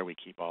where we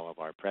keep all of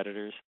our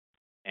predators.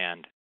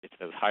 And it's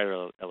those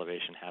higher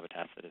elevation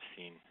habitats that have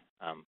seen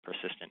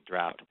persistent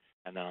drought.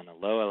 And then on the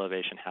low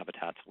elevation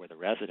habitats where the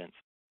residents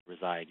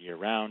reside year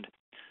round,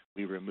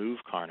 we remove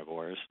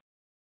carnivores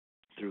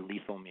through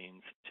lethal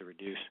means to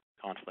reduce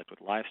conflict with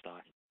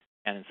livestock.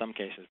 And in some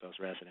cases, those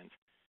residents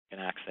can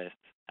access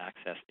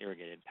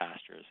irrigated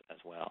pastures as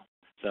well.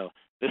 So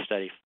this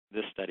study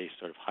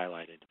sort of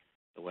highlighted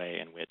the way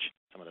in which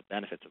some of the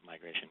benefits of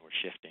migration were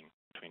shifting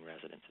between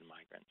residents and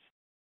migrants.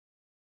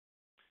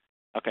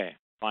 Okay,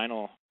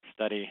 final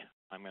study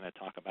I'm going to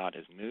talk about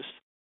is moose.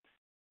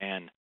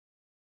 And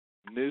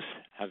moose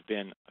have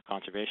been a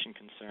conservation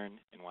concern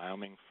in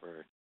Wyoming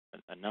for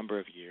a number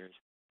of years.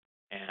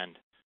 And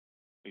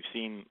we've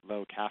seen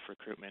low calf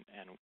recruitment,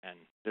 and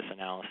this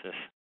analysis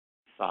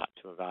sought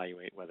to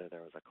evaluate whether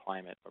there was a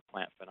climate or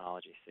plant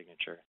phenology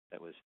signature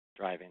that was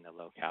driving the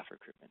low calf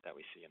recruitment that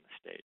we see in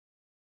the state.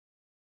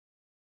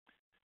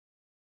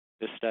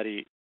 This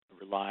study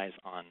relies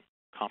on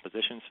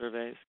composition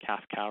surveys,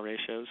 calf-cow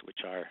ratios, which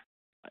are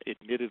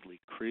admittedly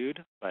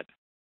crude, but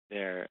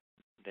they're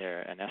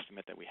an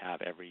estimate that we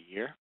have every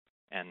year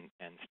and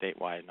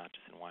statewide, not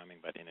just in Wyoming,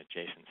 but in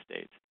adjacent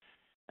states.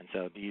 And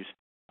so these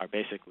are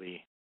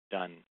basically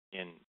done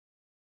in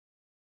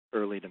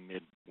early to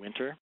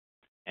mid-winter,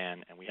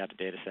 and we had a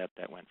data set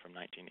that went from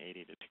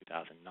 1980 to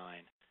 2009.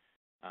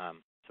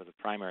 So the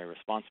primary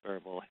response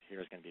variable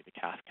here is going to be the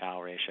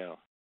calf-cow ratio,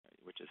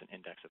 which is an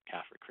index of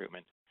calf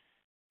recruitment.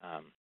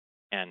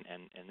 And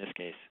in this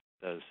case,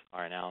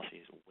 our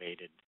analyses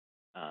weighted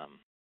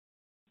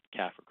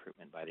calf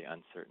recruitment by the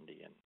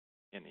uncertainty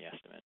in the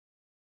estimate.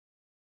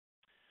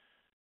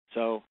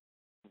 So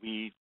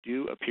we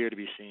do appear to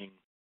be seeing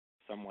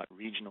somewhat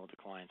regional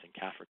declines in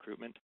calf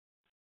recruitment.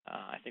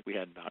 I think we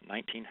had about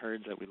 19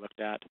 herds that we looked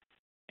at,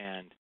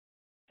 and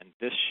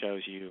this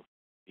shows you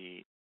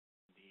the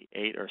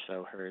 8 or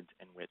so herds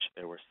in which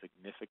there were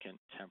significant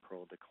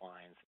temporal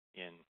declines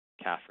in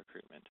calf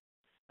recruitment.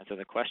 And so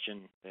the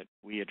question that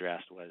we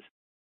addressed was,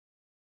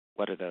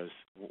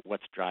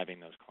 what's driving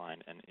those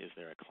declines, and is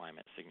there a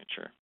climate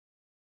signature?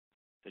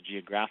 So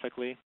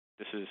geographically,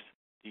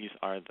 these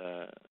are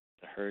the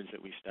herds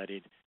that we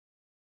studied.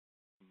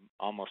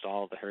 Almost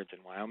all of the herds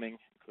in Wyoming,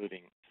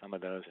 including some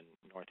of those in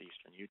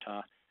northeastern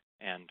Utah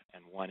and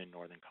one in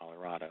northern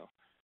Colorado.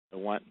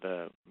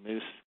 The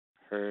moose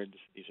herds,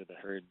 these are the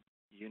herd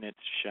units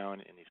shown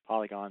in these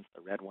polygons.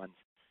 The red ones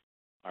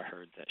are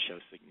herds that show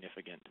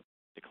significant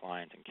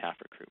declines in calf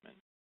recruitment.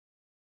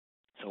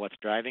 So what's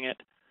driving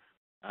it?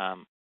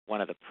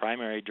 One of the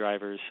primary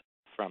drivers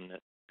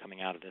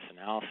coming out of this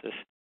analysis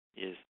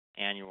is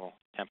annual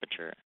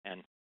temperature.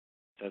 And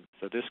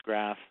so this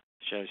graph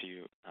shows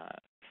you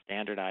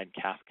standardized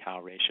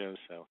calf-cow ratios.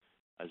 So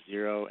a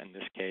 0 in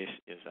this case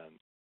is an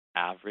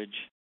average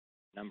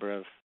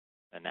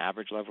an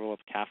average level of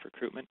calf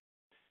recruitment.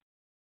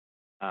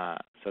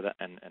 So that,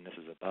 and this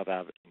is above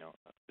average,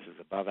 this is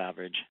above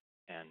average,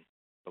 and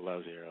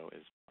below 0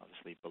 is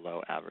obviously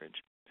below average.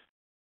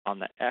 On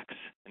the X,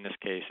 in this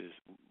case,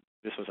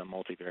 this was a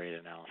multivariate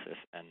analysis,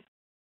 and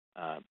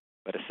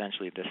but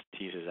essentially this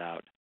teases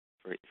out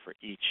for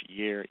each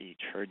year,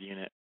 each herd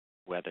unit,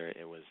 whether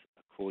it was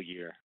a cool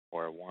year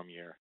or a warm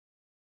year,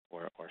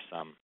 or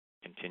some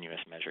continuous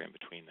measure in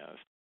between those.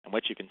 And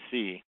what you can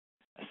see,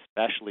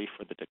 especially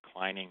for the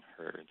declining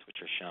herds,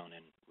 which are shown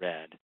in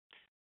red,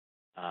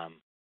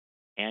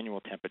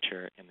 annual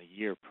temperature in the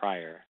year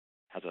prior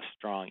has a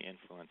strong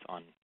influence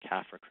on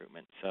calf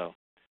recruitment. So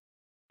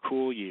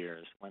cool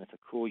years, when it's a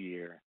cool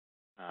year,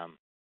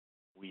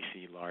 we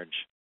see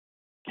large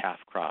calf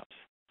crops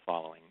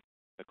following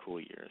the cool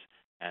years,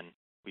 and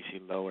we see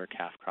lower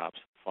calf crops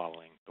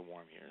following the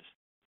warm years.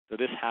 So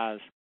this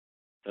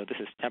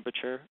is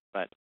temperature,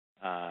 but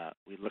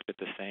we looked at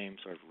the same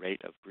sort of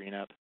rate of green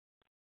up,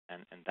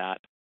 and that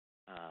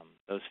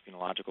those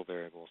phenological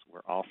variables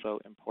were also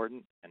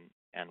important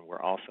and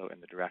were also in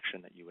the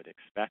direction that you would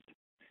expect.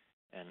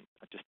 And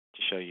just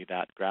to show you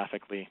that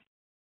graphically,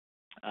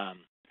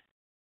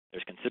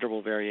 there's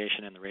considerable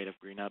variation in the rate of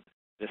green up.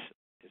 This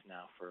is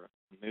now for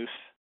moose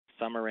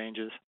summer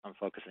ranges. I'm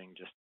focusing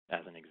just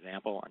as an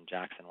example on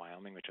Jackson,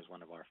 Wyoming, which is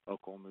one of our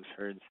focal moose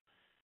herds,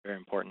 very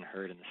important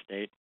herd in the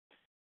state.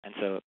 And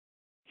so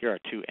here are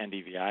two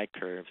NDVI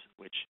curves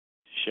which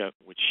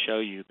show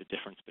you the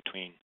difference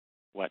between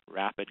what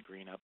rapid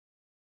green up.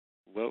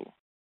 Whoa.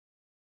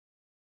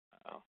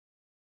 Uh-oh.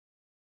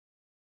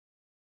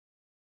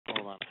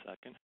 Hold on a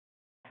second.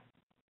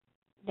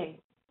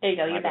 There you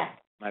go. You're back.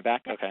 Am I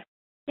back? Okay.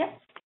 Yes.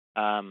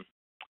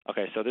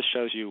 Okay, so this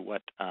shows you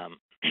what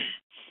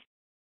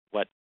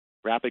what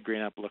rapid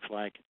green up looks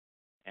like,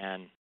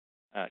 and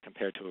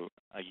compared to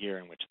a year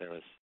in which there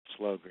was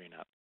slow green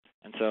up.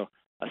 And so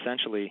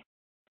essentially,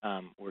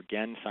 we're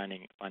again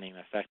finding an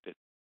effect that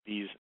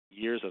these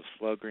years of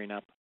slow green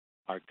up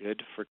are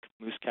good for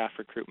moose calf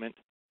recruitment,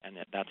 and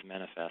that's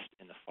manifest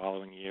in the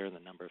following year, the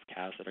number of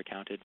calves that are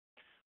counted,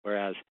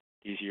 whereas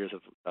these years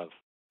of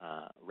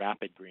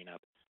rapid green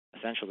up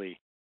essentially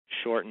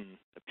shorten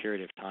the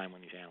period of time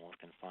when these animals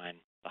can find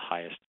the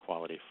highest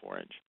quality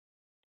forage.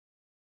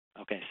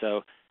 Okay,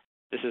 so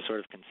this is sort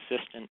of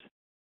consistent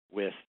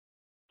with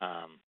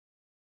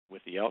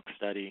the elk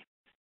study,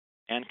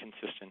 and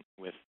consistent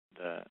with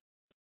the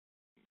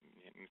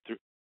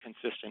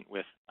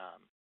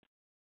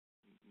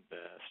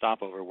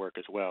stopover work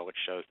as well, which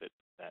shows that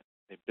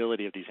the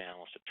ability of these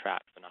animals to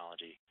track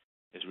phenology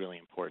is really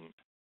important,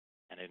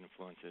 and it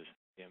influences.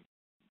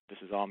 This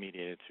is all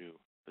mediated through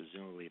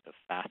presumably the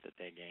fat that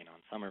they gain on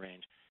summer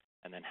range,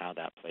 and then how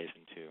that plays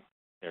into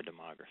their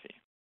demography.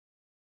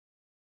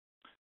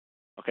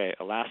 Okay,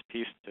 a last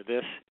piece to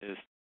this is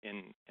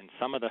in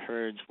some of the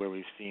herds where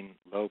we've seen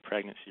low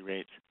pregnancy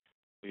rates,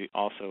 we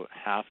also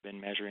have been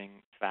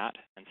measuring fat.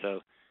 And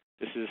so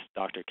this is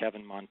Dr.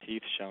 Kevin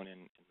Monteith, shown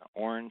in the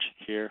orange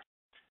here.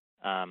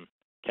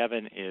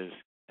 Kevin is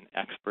an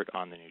expert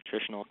on the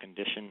nutritional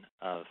condition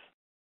of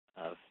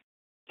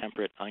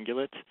temperate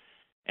ungulates,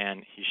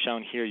 and he's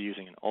shown here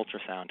using an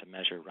ultrasound to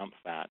measure rump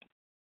fat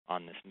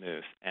on this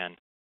moose. And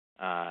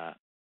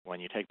when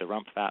you take the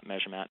rump fat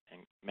measurement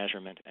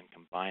and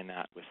combine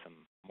that with some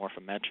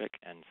morphometric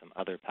and some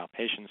other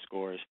palpation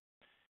scores,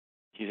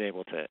 he's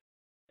able to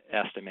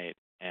estimate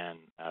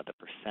the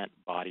percent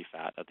body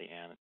fat of the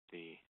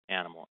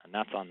animal, and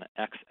that's on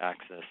the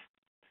x-axis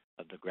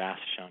of the graph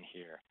shown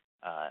here,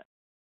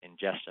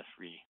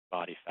 ingesta-free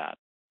body fat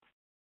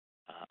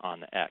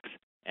on the x.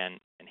 And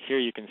here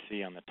you can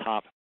see on the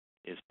top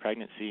is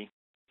pregnancy.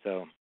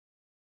 So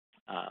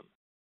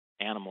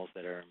animals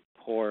that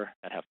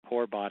have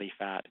poor body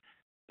fat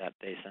that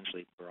they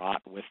essentially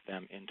brought with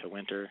them into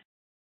winter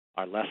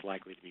are less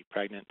likely to be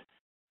pregnant,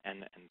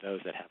 and those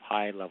that have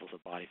high levels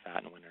of body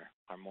fat in winter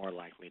are more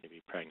likely to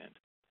be pregnant.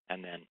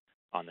 And then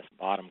on this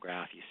bottom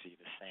graph, you see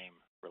the same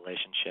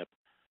relationship,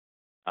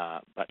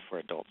 but for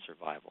adult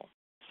survival.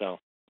 So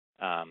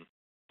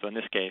in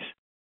this case,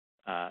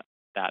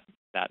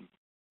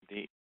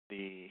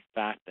 the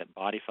fact that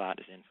body fat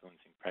is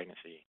influencing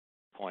pregnancy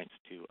points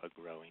to a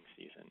growing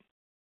season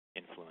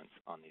influence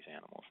on these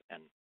animals,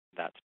 and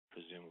that's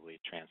presumably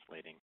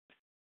translating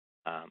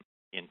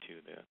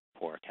into the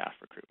poor calf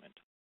recruitment.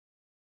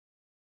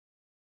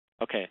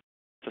 Okay,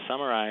 to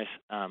summarize,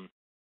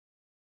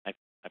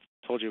 I've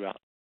told you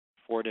about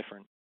 4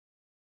 different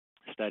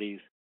studies.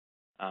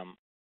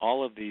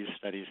 All of these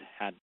studies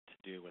had to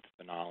do with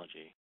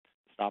phenology.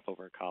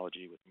 Stopover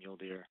ecology with mule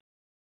deer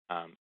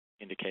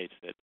indicates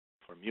that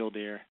for mule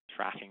deer,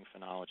 tracking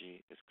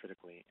phenology is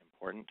critically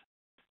important,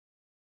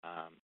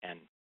 and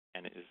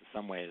it is in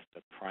some ways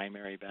the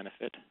primary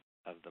benefit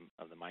of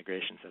the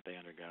migrations that they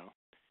undergo.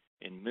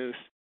 In moose,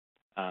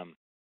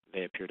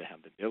 they appear to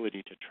have the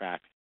ability to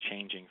track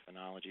changing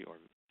phenology or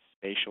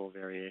spatial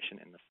variation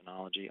in the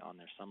phenology on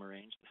their summer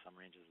range, the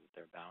summer ranges that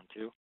they're bound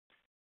to.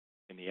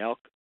 In the elk,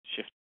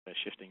 the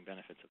shifting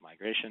benefits of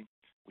migration,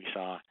 we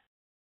saw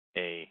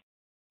a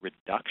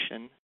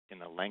reduction in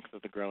the length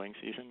of the growing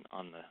season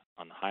on the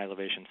high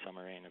elevation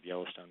summer rain of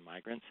Yellowstone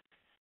migrants.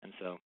 And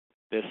so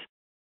this,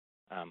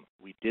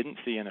 we didn't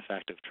see an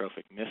effect of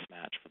trophic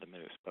mismatch for the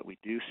moose, but we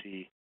do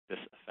see this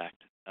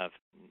effect of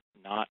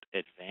not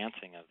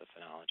advancing of the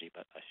phenology,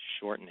 but a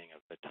shortening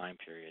of the time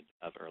period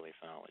of early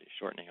phenology,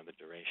 shortening of the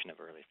duration of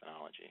early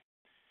phenology.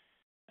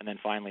 And then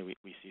finally,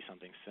 we see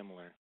something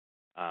similar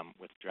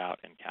with drought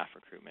and calf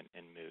recruitment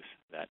in moose,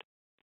 that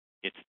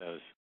it's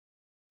those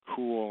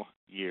cool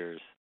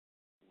years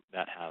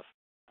that have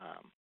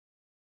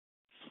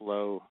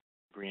slow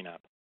green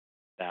up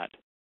that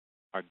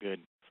are good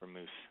for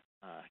moose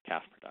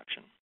calf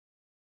production.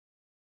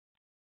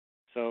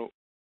 So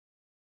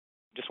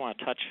just want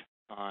to touch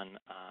on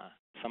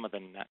some of the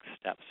next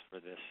steps for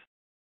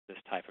this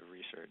type of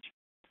research.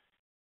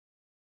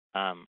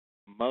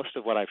 Most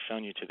of what I've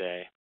shown you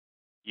today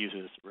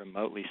uses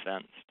remotely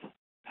sensed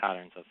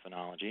patterns of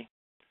phenology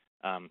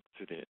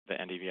through the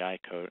NDVI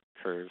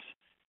curves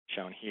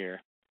shown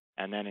here.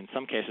 And then in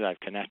some cases, I've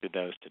connected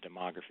those to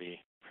demography,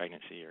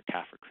 pregnancy, or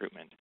calf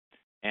recruitment.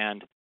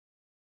 And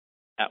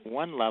at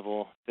one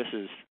level,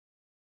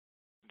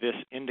 this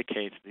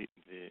indicates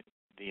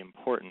the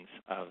importance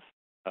of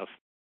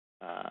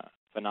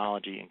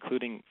phenology,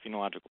 including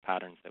phenological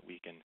patterns that we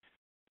can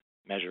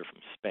measure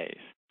from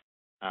space.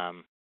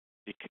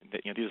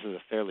 This is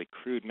a fairly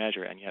crude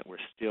measure, and yet we're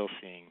still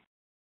seeing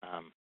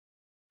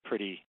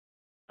pretty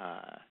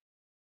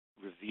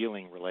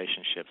revealing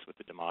relationships with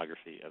the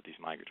demography of these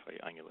migratory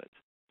ungulates.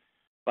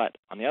 But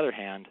on the other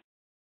hand,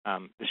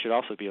 this should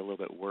also be a little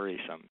bit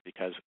worrisome,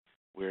 because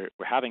we're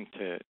having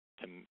to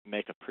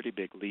make a pretty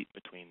big leap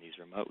between these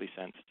remotely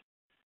sensed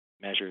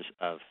measures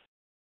of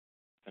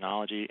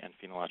phenology and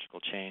phenological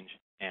change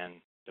and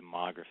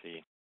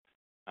demography.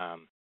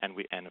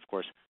 And of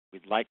course,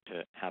 we'd like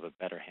to have a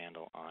better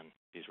handle on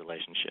these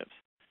relationships.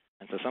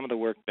 And so some of the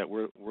work that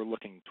we're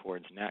looking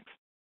towards next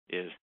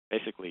is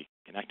basically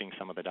connecting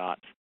some of the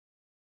dots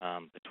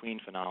between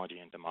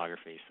phenology and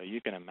demography. So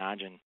you can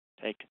imagine,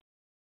 take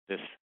this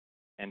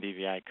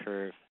NDVI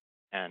curve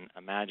and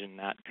imagine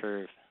that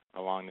curve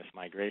along this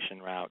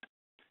migration route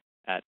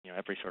at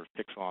every sort of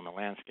pixel on the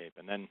landscape.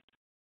 And then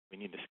we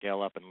need to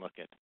scale up and look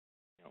at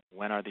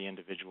when are the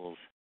individuals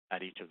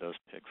at each of those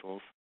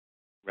pixels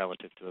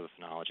relative to the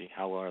phenology,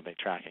 how well are they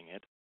tracking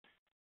it?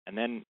 And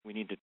then we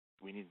need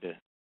to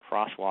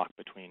crosswalk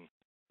between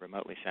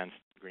remotely sensed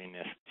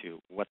greenness to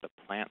what the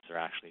plants are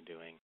actually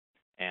doing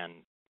and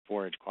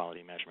forage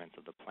quality measurements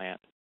of the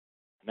plant.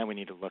 And then we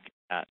need to look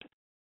at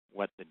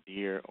what the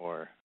deer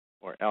or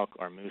elk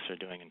or moose are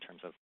doing in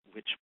terms of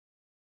which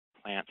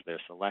plants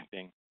they're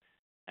selecting,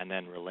 and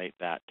then relate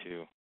that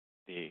to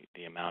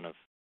the amount of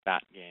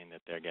fat gain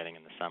that they're getting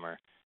in the summer,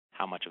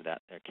 how much of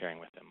that they're carrying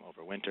with them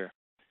over winter,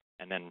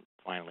 and then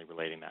finally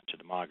relating that to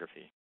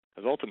demography.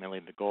 Because ultimately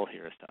the goal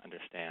here is to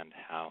understand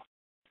how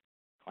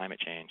climate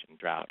change and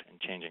drought and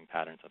changing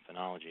patterns of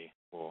phenology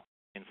will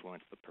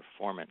influence the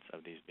performance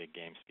of these big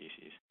game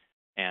species,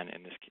 and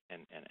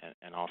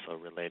also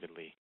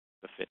relatedly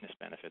the fitness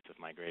benefits of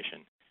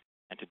migration.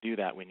 And to do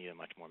that, we need a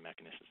much more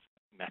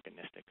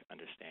mechanistic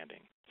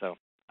understanding. So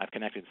I've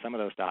connected some of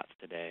those dots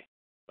today,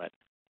 but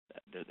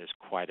there's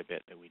quite a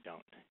bit that we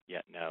don't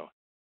yet know.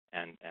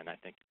 And I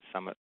think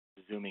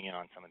zooming in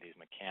on some of these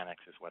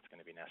mechanics is what's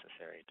going to be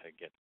necessary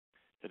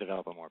to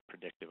develop a more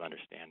predictive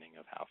understanding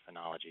of how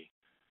phenology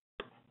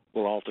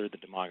will alter the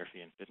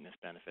demography and fitness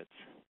benefits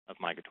of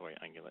migratory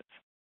ungulates.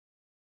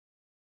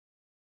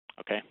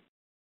 Okay,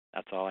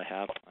 that's all I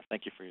have.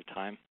 Thank you for your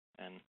time,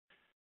 and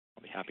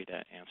I'll be happy to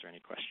answer any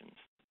questions.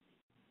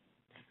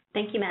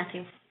 Thank you,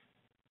 Matthew.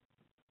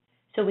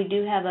 So we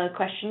do have a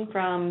question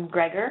from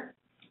Gregor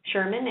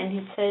Sherman, and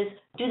he says,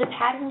 do the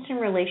patterns and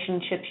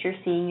relationships you're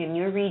seeing in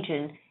your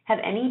region have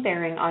any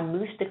bearing on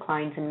moose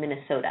declines in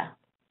Minnesota?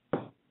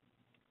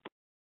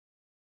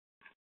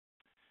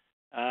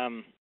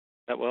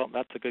 Well,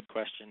 that's a good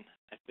question.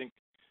 I think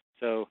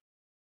so.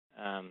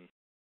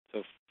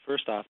 So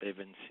first off, they've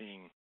been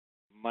seeing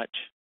much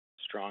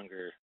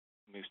stronger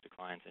moose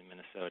declines in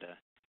Minnesota,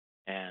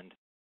 and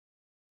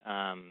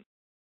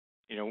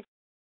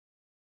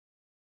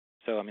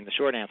so I mean the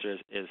short answer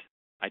is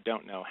I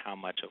don't know how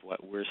much of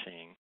what we're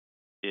seeing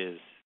is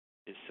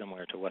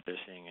similar to what they're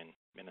seeing in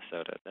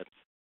Minnesota. That's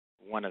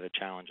one of the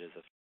challenges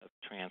of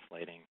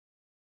translating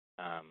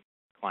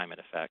climate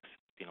effects,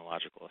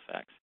 phenological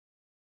effects.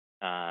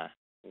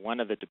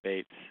 One of the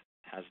debates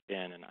has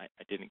been, and I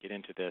didn't get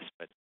into this,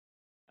 but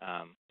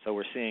so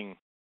we're seeing,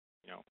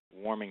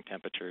 warming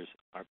temperatures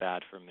are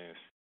bad for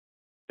moose.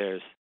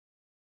 There's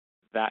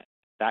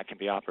that can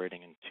be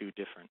operating in two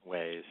different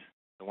ways.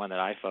 The one that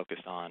I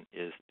focused on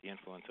is the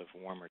influence of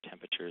warmer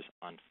temperatures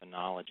on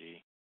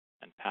phenology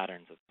and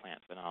patterns of plant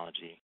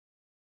phenology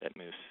that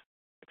moose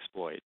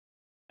exploit.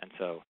 And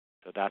so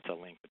that's a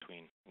link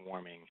between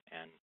warming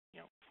and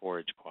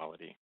forage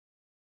quality.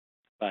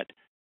 But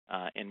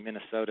in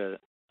Minnesota,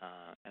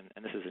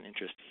 and this is an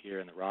interest here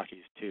in the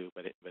Rockies too,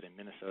 but in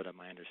Minnesota,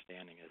 my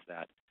understanding is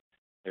that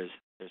there's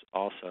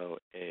also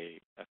a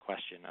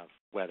question of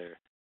whether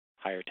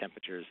higher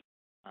temperatures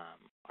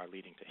are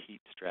leading to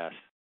heat stress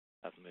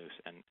of moose,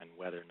 and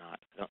whether or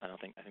not, I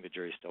think the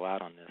jury's still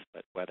out on this,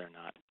 but whether or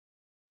not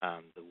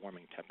the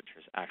warming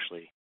temperatures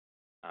actually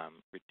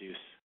reduce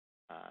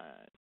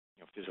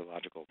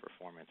physiological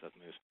performance of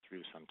moose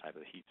through some type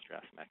of heat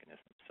stress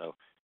mechanism. So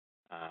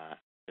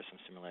there's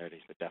some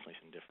similarities, but definitely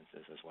some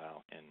differences as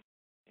well in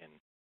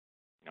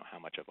how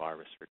much of our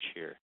research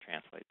here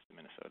translates to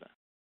Minnesota.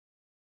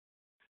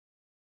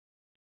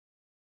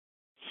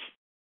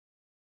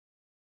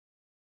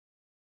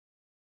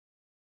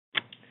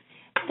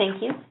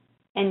 Thank you.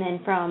 And then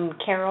from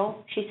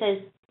Carol, she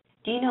says,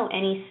 do you know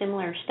any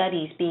similar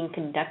studies being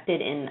conducted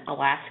in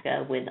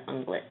Alaska with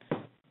ungulates?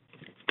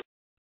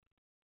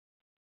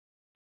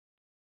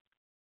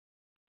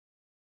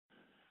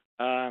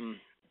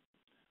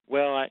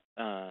 Well,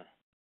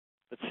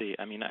 let's see.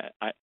 I mean,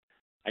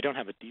 I don't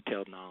have a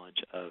detailed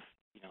knowledge of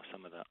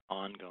some of the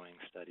ongoing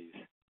studies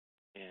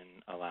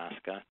in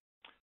Alaska.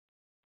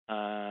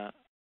 I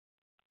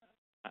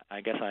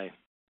guess I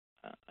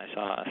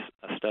saw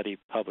a study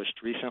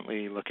published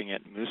recently looking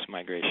at moose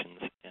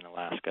migrations in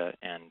Alaska,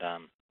 and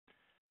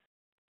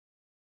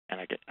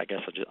I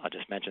guess I'll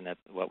just mention that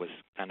what was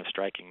kind of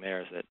striking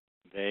there is that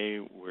they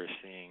were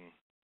seeing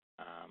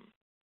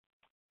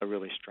a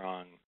really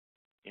strong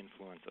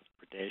influence of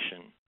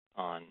predation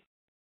on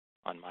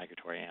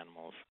migratory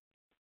animals,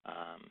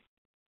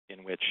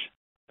 in which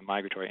the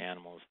migratory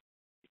animals,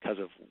 because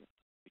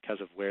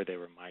of where they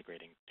were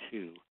migrating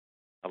to,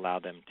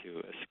 allowed them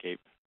to escape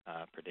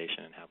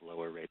predation and have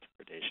lower rates of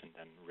predation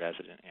than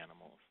resident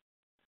animals.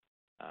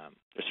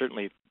 There's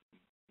certainly,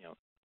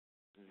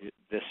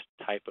 this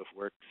type of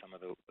work, some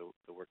of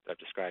the work that I've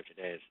described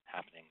today is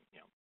happening,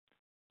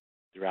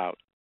 throughout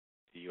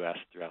the U.S.,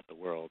 throughout the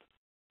world.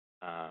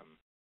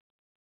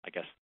 I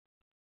guess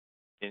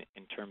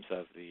in terms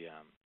of the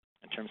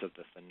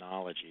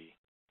phenology,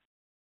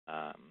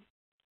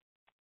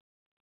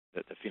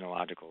 the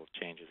phenological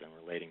changes and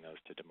relating those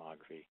to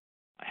demography,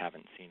 I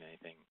haven't seen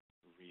anything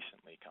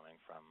recently coming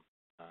from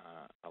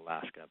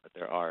Alaska, but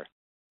there are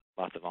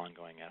lots of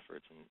ongoing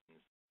efforts,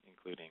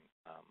 including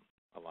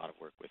a lot of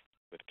work with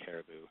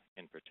caribou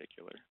in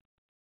particular.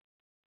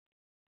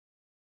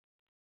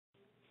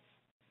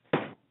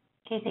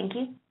 Okay, thank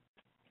you.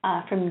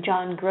 From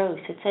John Gross,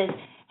 it says,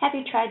 have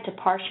you tried to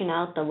portion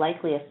out the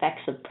likely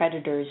effects of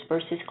predators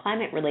versus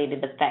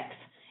climate-related effects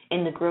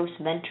in the gross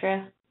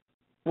ventre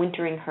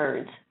wintering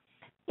herds?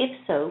 If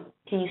so,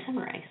 can you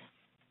summarize?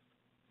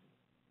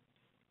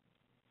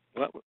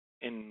 What,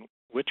 in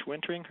which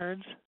wintering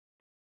herds?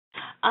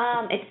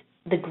 It's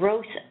the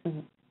gross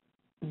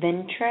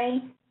ventre.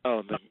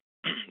 Oh,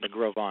 the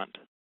gros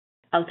ventre.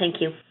 Oh, thank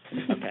you.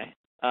 Okay.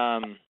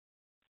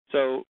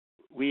 So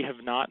we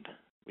have not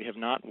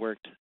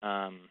worked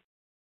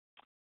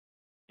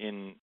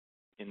in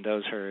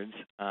those herds,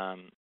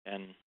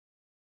 and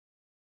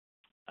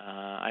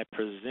I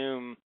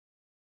presume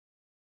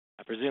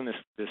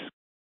this.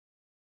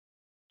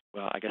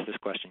 Well, I guess this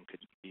question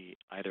could be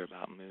either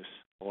about moose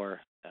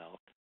or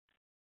elk.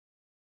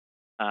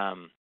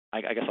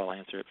 I guess I'll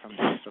answer it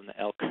from the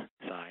elk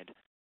side,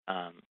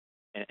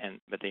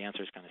 but the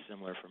answer is kind of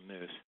similar for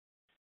moose.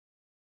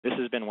 This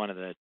has been one of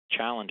the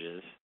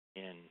challenges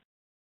in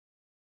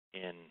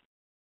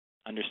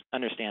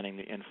understanding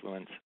the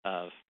influence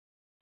of.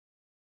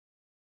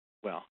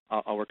 Well,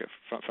 I'll work it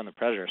from the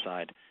predator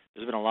side.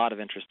 There's been a lot of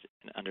interest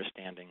in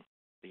understanding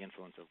the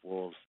influence of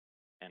wolves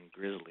and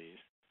grizzlies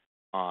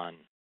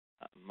on.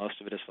 Most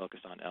of it is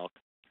focused on elk,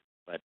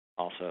 but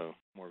also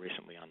more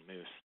recently on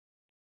moose.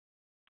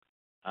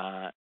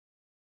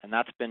 And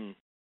that's been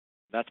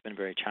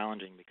very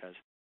challenging because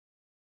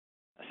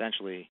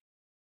essentially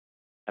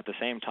at the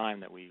same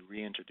time that we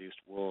reintroduced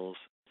wolves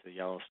to the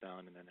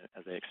Yellowstone, and then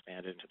as they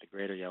expanded into the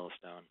greater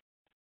Yellowstone,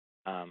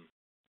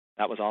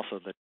 that was also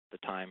the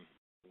time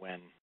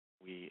when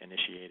we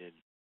initiated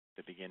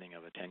the beginning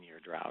of a 10-year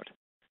drought.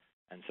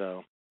 And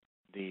so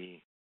the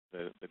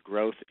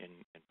growth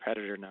in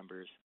predator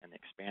numbers and the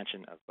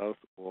expansion of both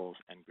wolves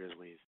and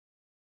grizzlies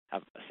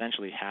have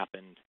essentially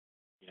happened,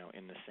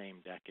 in the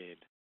same decade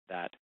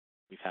that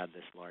we've had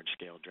this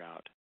large-scale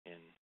drought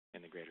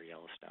in the greater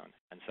Yellowstone.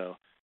 And so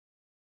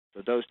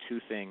those two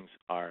things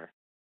are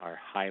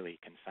highly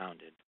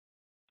confounded.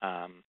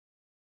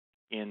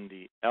 In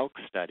the elk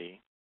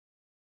study,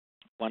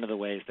 one of the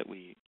ways that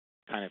we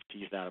kind of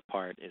tease that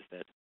apart is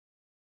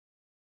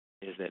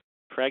that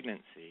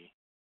pregnancy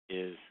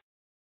is,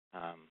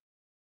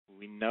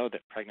 we know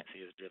that pregnancy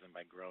is driven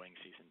by growing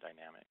season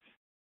dynamics.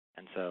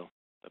 And so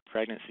the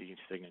pregnancy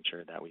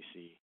signature that we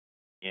see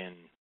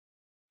in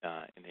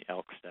the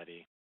elk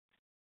study,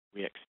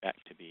 we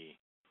expect to be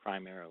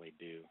primarily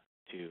due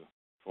to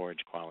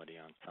forage quality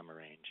on summer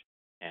range,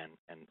 and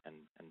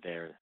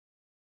there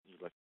you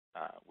look,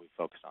 we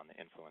focused on the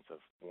influence of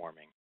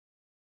warming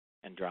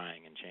and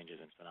drying and changes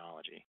in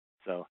phenology.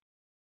 So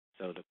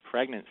the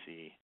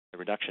pregnancy, the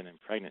reduction in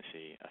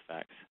pregnancy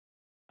effects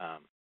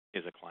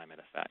is a climate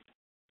effect.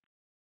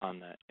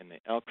 In the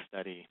elk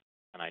study,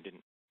 and I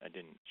didn't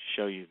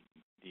show you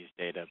these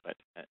data, but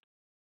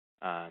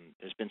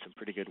there's been some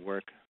pretty good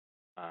work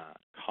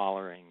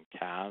collaring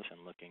calves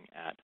and looking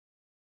at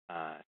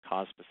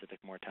cause-specific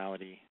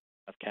mortality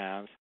of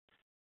calves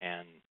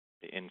and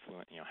the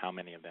influence, how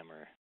many of them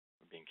are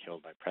being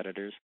killed by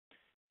predators.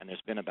 And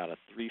there's been about a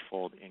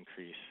threefold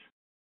increase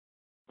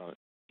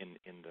in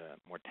the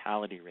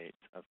mortality rates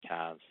of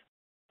calves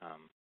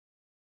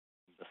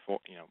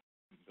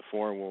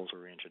before wolves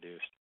were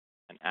introduced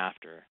and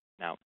after.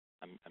 Now,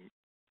 I'm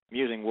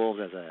using wolves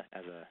as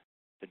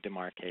to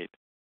demarcate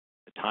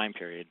the time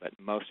period, but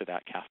most of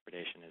that calf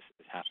predation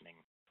is happening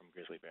from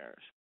grizzly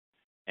bears,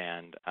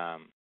 and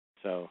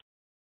so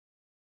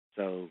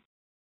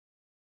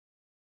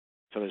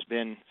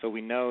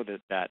we know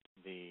that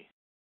the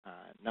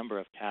number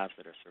of calves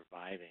that are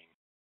surviving,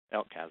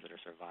 elk calves that are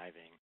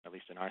surviving, at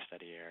least in our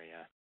study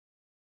area,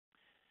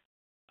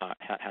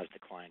 has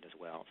declined as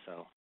well.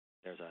 So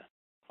there's a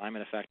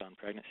climate effect on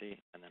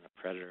pregnancy and then a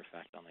predator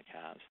effect on the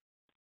calves.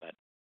 But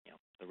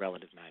the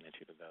relative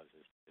magnitude of those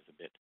is a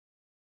bit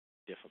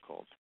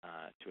difficult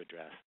to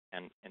address.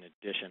 And in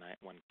addition,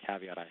 one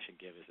caveat I should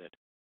give is that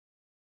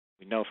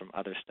we know from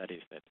other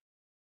studies that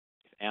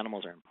if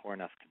animals are in poor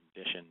enough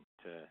condition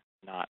to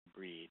not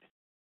breed,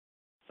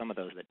 some of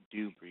those that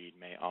do breed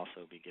may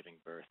also be giving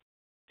birth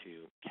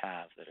to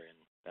calves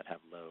that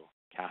have low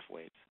calf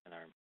weights and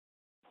are in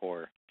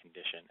poor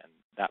condition, and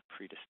that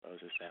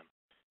predisposes them,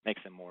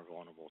 makes them more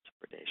vulnerable to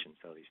predation.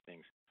 So these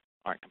things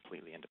aren't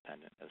completely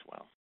independent as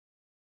well.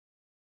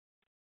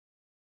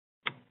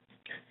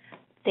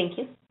 Thank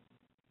you.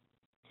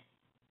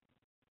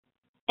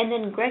 And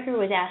then Gregor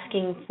was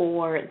asking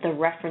for the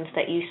reference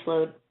that you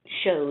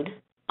showed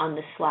on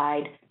the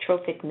slide,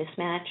 trophic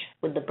mismatch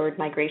with the bird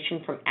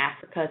migration from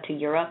Africa to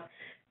Europe.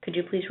 Could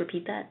you please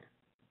repeat that?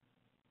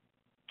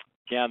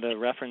 Yeah, the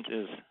reference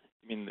is,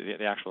 you mean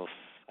the actual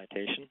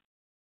citation?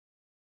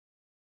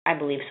 I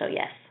believe so,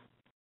 yes.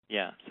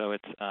 Yeah, so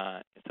it's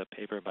a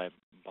paper by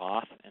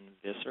Both and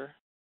Visser,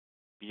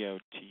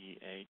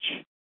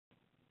 B-O-T-H,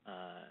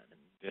 and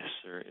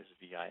Visser is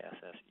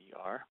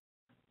V-I-S-S-E-R.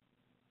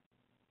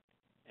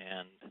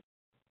 And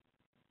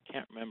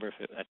can't remember if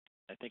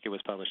I think it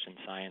was published in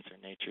Science or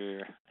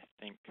Nature. I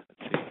think, let's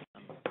see,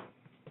 I'm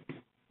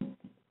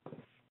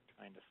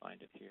trying to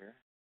find it here.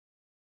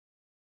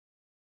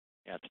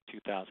 Yeah, it's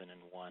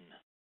 2001.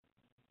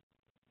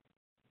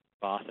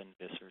 Both and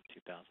Visser,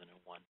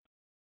 2001.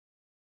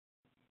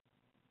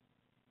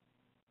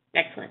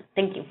 Excellent,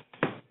 thank you.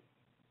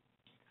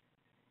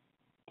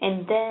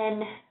 And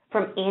then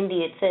from Andy,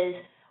 it says,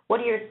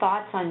 what are your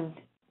thoughts on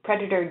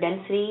predator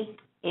density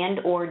and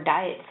or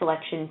diet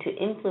selection to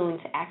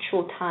influence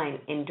actual time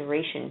and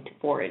duration to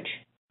forage?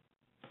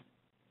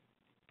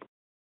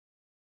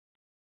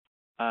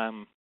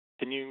 Can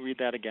you read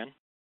that again?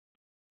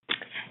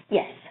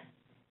 Yes.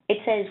 It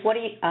says, what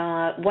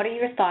are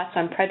your thoughts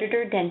on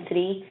predator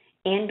density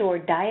and or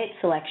diet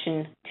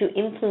selection to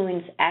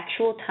influence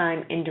actual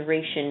time and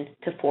duration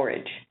to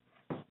forage?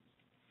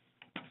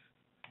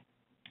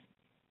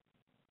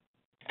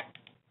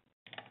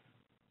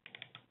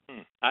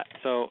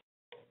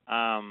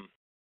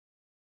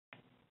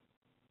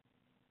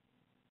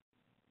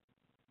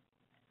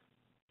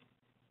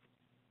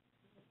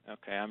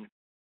 Okay, I'm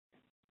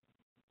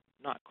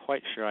not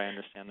quite sure I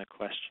understand the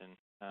question.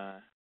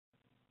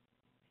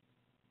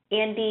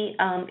 Andy,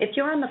 if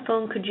you're on the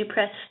phone, could you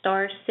press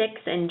 *6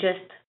 and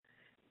just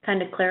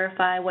kind of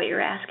clarify what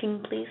you're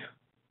asking, please?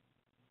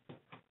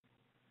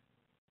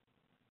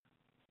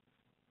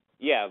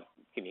 Yeah,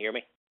 can you hear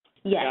me?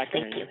 Yes, Yeah,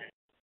 thank you.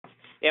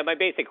 Yeah, my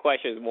basic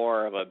question is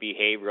more of a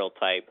behavioral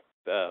type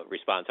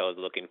response I was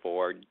looking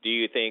for. Do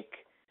you think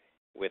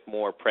with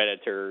more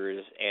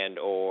predators and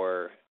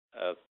or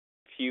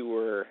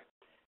fewer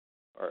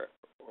or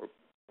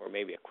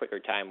maybe a quicker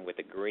time with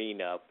the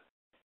green up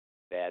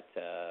that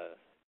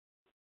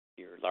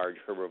your large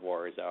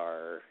herbivores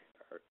are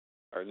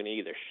going to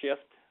either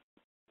shift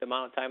the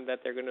amount of time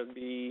that they're going to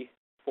be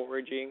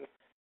foraging,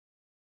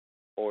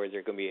 or is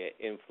there going to be an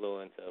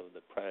influence of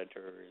the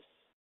predators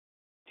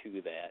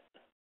to that?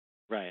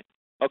 Right.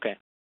 Okay.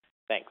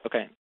 Thanks.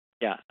 Okay.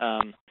 Yeah.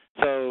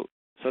 So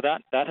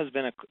that's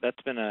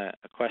been a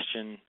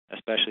question,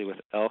 especially with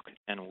elk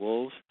and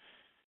wolves.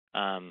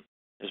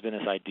 There's been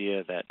this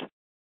idea that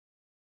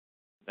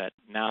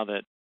now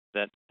that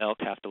elk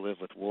have to live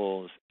with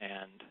wolves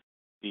and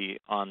be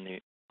on the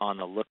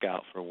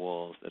lookout for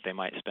wolves, that they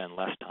might spend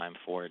less time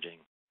foraging,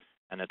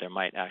 and that there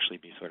might actually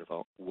be sort of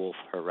a wolf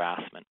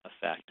harassment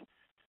effect.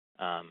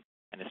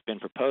 And it's been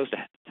proposed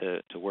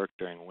to work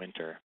during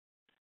winter.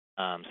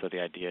 So the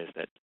idea is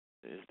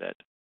that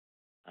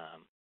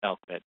elk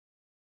that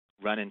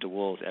run into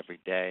wolves every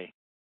day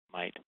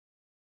might,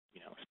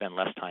 spend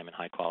less time in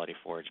high-quality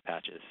forage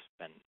patches,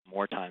 spend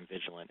more time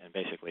vigilant, and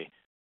basically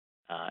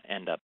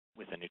end up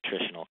with a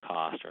nutritional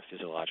cost or a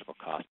physiological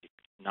cost,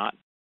 not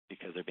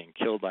because they're being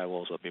killed by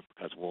wolves, but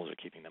because wolves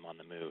are keeping them on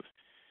the move.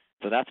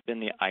 So that's been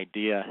the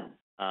idea.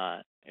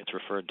 It's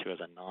referred to as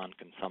a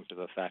non-consumptive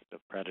effect of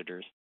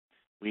predators.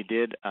 We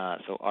did,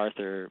 so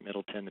Arthur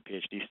Middleton, the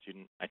PhD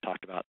student I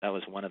talked about, that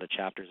was one of the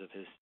chapters of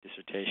his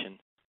dissertation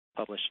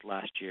published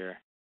last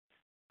year.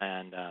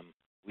 And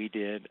we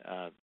did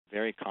a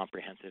very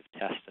comprehensive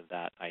test of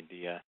that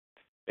idea,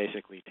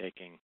 basically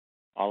taking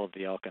all of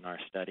the elk in our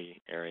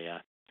study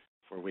area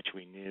for which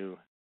we knew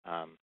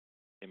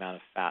the amount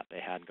of fat they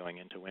had going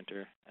into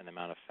winter and the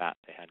amount of fat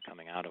they had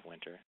coming out of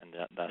winter, and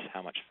thus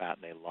how much fat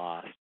they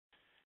lost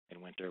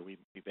in winter. We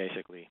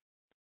basically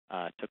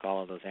took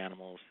all of those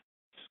animals,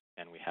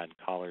 and we had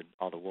collared,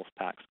 all the wolf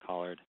packs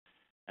collared,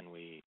 and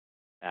we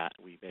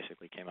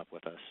basically came up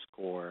with a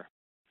score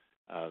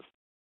of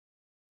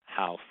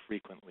how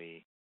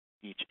frequently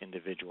each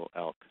individual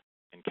elk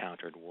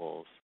encountered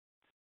wolves.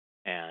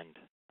 And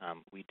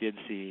we did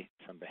see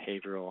some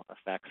behavioral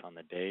effects on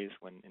the days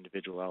when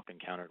individual elk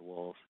encountered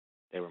wolves.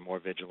 They were more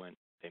vigilant,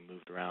 they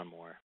moved around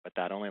more, but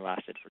that only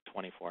lasted for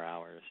 24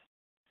 hours.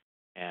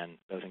 And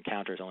those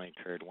encounters only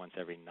occurred once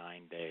every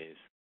 9 days.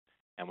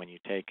 And when you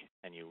take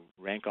and you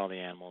rank all the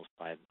animals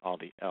by all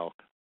the elk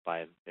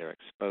by their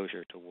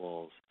exposure to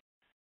wolves,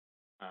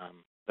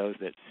 those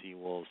that see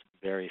wolves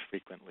very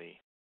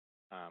frequently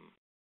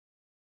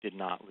did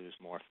not lose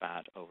more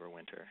fat over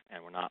winter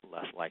and were not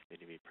less likely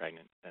to be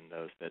pregnant than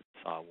those that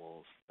saw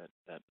wolves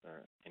that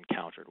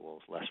encountered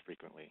wolves less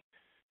frequently.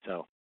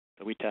 So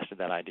we tested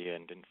that idea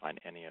and didn't find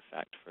any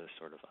effect for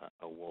sort of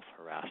a wolf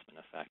harassment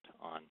effect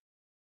on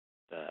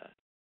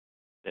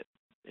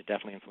it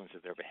definitely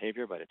influences their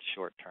behavior, but it's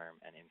short-term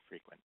and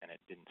infrequent, and it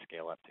didn't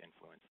scale up to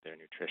influence their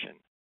nutrition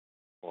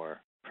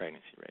or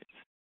pregnancy rates.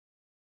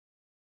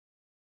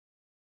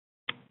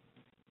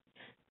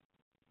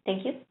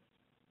 Thank you.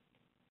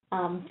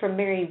 From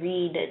Mary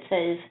Reed, it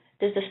says,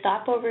 does the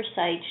stopover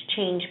sites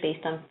change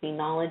based on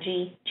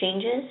phenology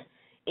changes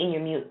in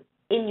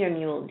your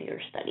mule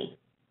deer study?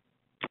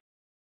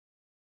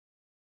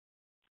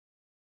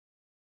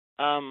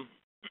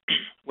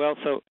 Well,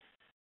 so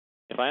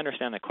if I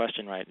understand the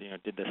question right,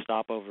 did the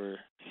stopover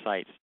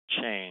sites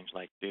change?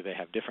 Like, do they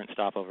have different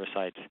stopover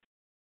sites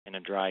in a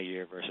dry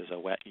year versus a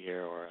wet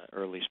year, or an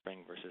early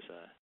spring versus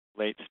a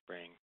late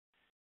spring?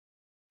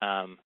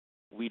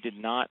 We did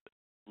not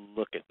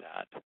look at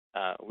that.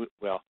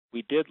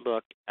 We did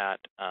look at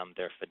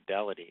their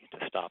fidelity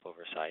to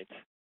stopover sites,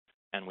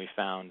 and we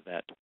found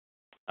that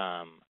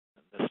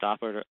the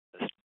stopover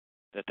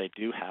that they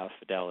do have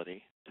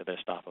fidelity to their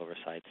stopover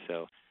sites.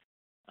 So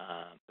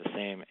the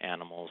same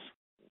animals,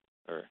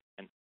 or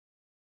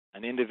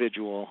an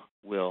individual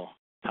will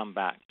come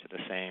back to the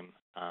same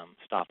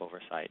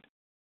stopover site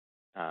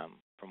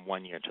from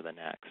 1 year to the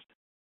next.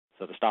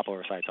 So the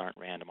stopover sites aren't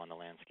random on the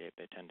landscape.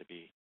 They tend to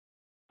be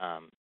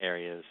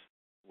areas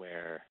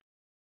where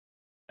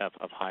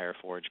of higher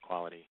forage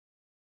quality,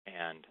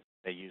 and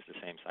they use the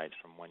same sites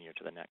from 1 year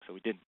to the next. So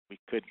we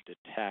could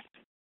detect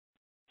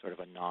sort of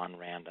a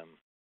non-random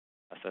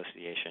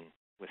association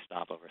with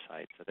stopover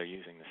sites, so they're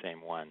using the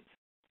same ones.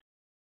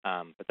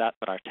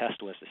 But our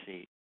test was to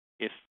see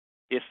if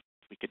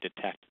we could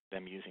detect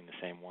them using the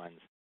same ones.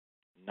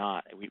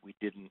 We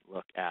didn't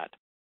look at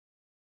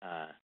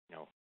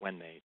when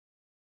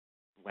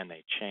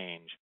they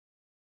change,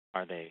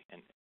 are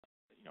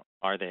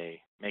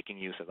they making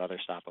use of other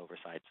stopover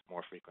sites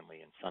more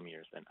frequently in some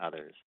years than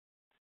others?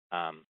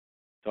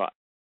 So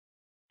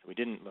we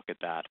didn't look at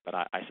that, but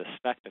I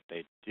suspect that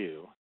they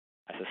do.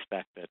 I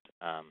suspect that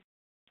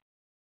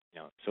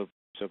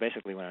so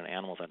basically when an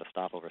animal's at a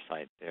stopover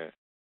site, they're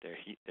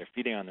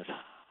feeding on this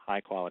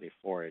high quality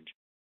forage,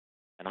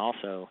 and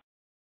also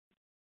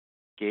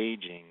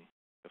gauging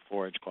the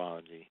forage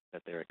quality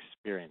that they're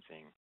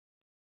experiencing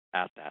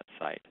at that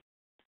site.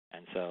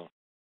 And so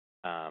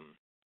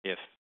if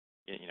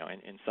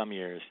in some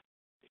years,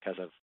 because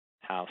of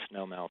how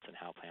snow melts and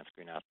how plants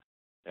green up,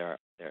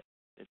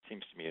 it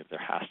seems to me that there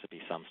has to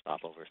be some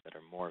stopovers that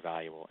are more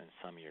valuable in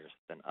some years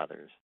than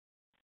others.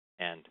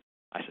 And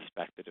I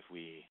suspect that if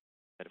we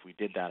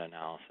did that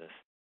analysis,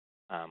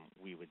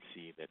 we would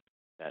see that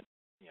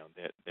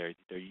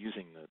they're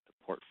using the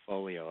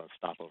portfolio of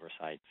stopover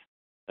sites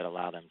that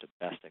allow them to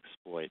best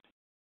exploit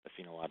the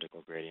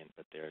phenological gradient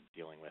that they're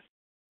dealing with,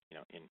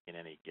 in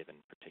any given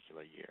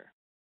particular year.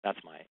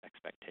 That's my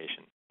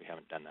expectation. We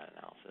haven't done that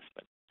analysis,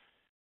 but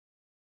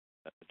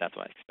that's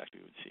what I expect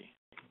we would see.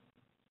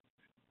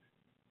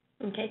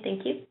 Okay,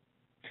 thank you.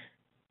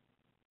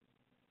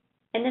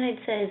 And then it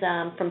says,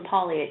 from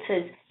Polly, it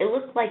says, it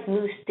looked like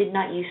moose did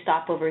not use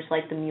stopovers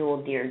like the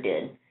mule deer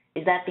did.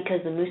 Is that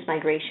because the moose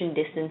migration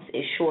distance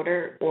is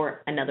shorter,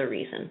 or another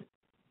reason?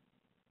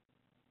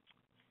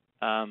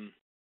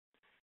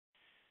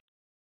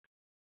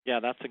 Yeah,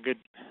 that's a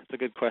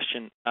good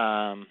question.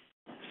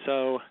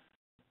 So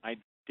I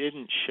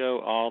didn't show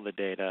all the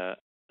data.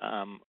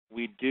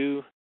 We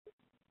do.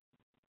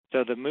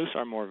 So the moose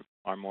are more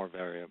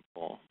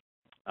variable.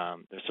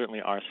 There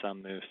certainly are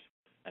some moose,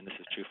 and this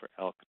is true for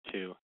elk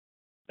too,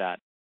 that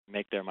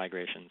make their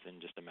migrations in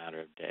just a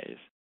matter of days.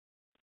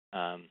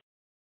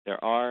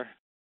 There are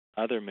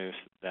other moose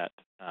that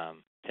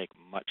take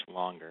much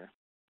longer,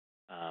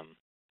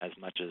 as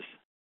much as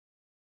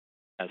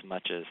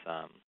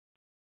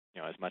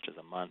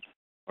a month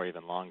or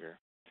even longer,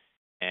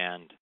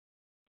 and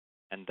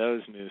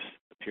those moose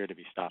appear to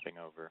be stopping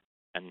over.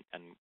 And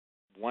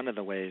one of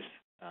the ways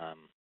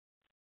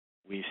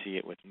we see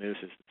it with moose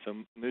is, so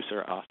moose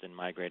are often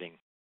migrating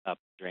up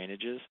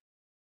drainages,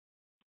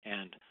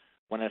 and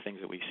one of the things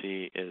that we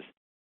see is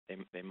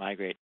they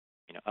migrate,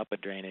 up a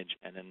drainage,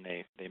 and then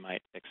they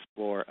might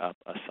explore up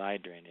a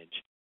side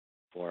drainage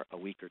for a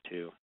week or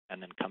two,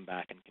 and then come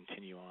back and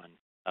continue on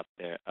up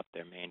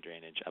their main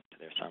drainage up to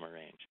their summer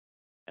range.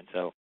 And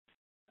so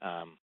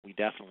we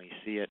definitely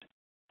see it.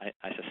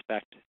 I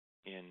suspect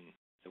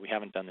so we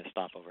haven't done this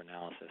stopover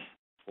analysis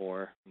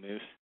for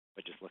moose,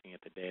 but just looking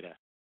at the data,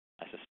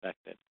 I suspect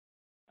that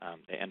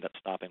they end up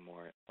stopping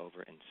more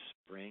over in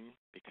spring,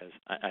 because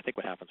I think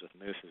what happens with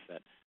moose is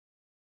that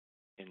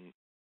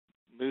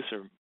moose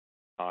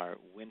are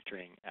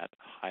wintering at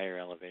higher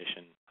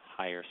elevation,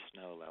 higher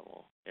snow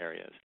level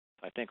areas.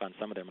 So I think on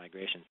some of their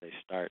migrations they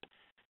start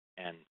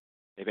and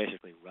they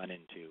basically run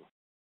into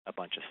a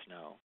bunch of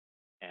snow,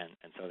 and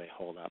so they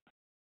hold up,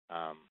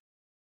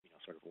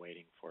 sort of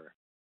waiting for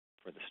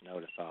the snow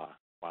to thaw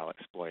while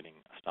exploiting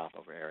a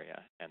stopover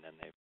area, and then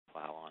they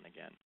plow on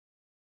again.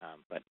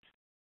 But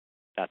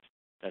that's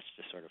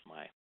just sort of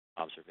my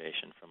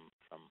observation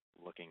from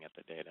looking at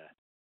the data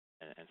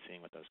and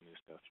seeing what those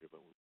moose go through.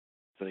 But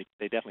so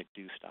they definitely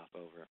do stop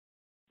over,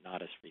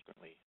 not as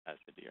frequently as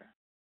the deer.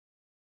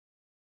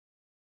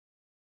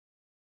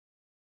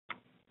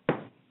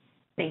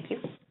 Thank you.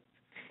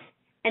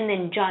 And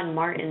then John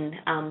Martin,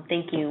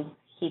 thank you.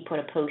 He put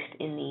a post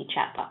in the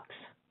chat box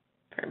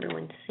for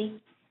everyone to see.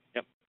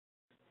 Yep.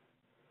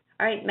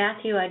 All right,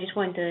 Matthew, I just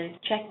wanted to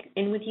check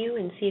in with you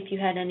and see if you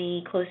had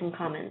any closing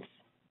comments.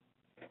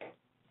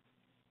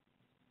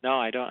 No,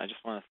 I don't. I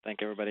just want to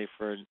thank everybody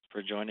for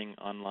joining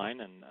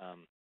online, and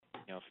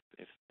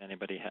if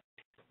anybody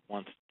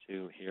wants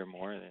to hear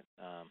more,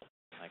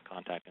 my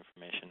contact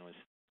information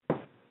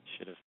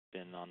should have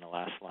been on the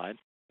last slide,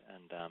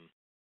 and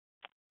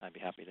I'd be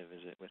happy to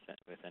visit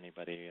with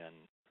anybody and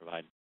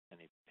provide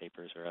any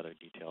papers or other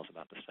details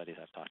about the studies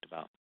I've talked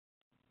about.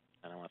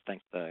 And I want to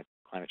thank the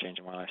Climate Change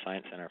and Wildlife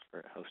Science Center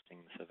for hosting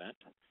this event,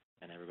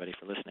 and everybody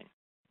for listening.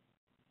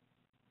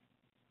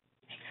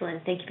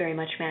 Excellent. Thank you very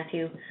much,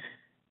 Matthew.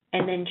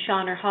 And then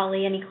Sean or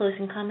Holly, any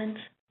closing comments?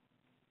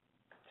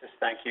 Just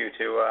thank you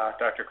to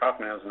Dr.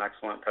 Kaufman. It was an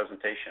excellent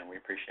presentation. We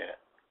appreciate it.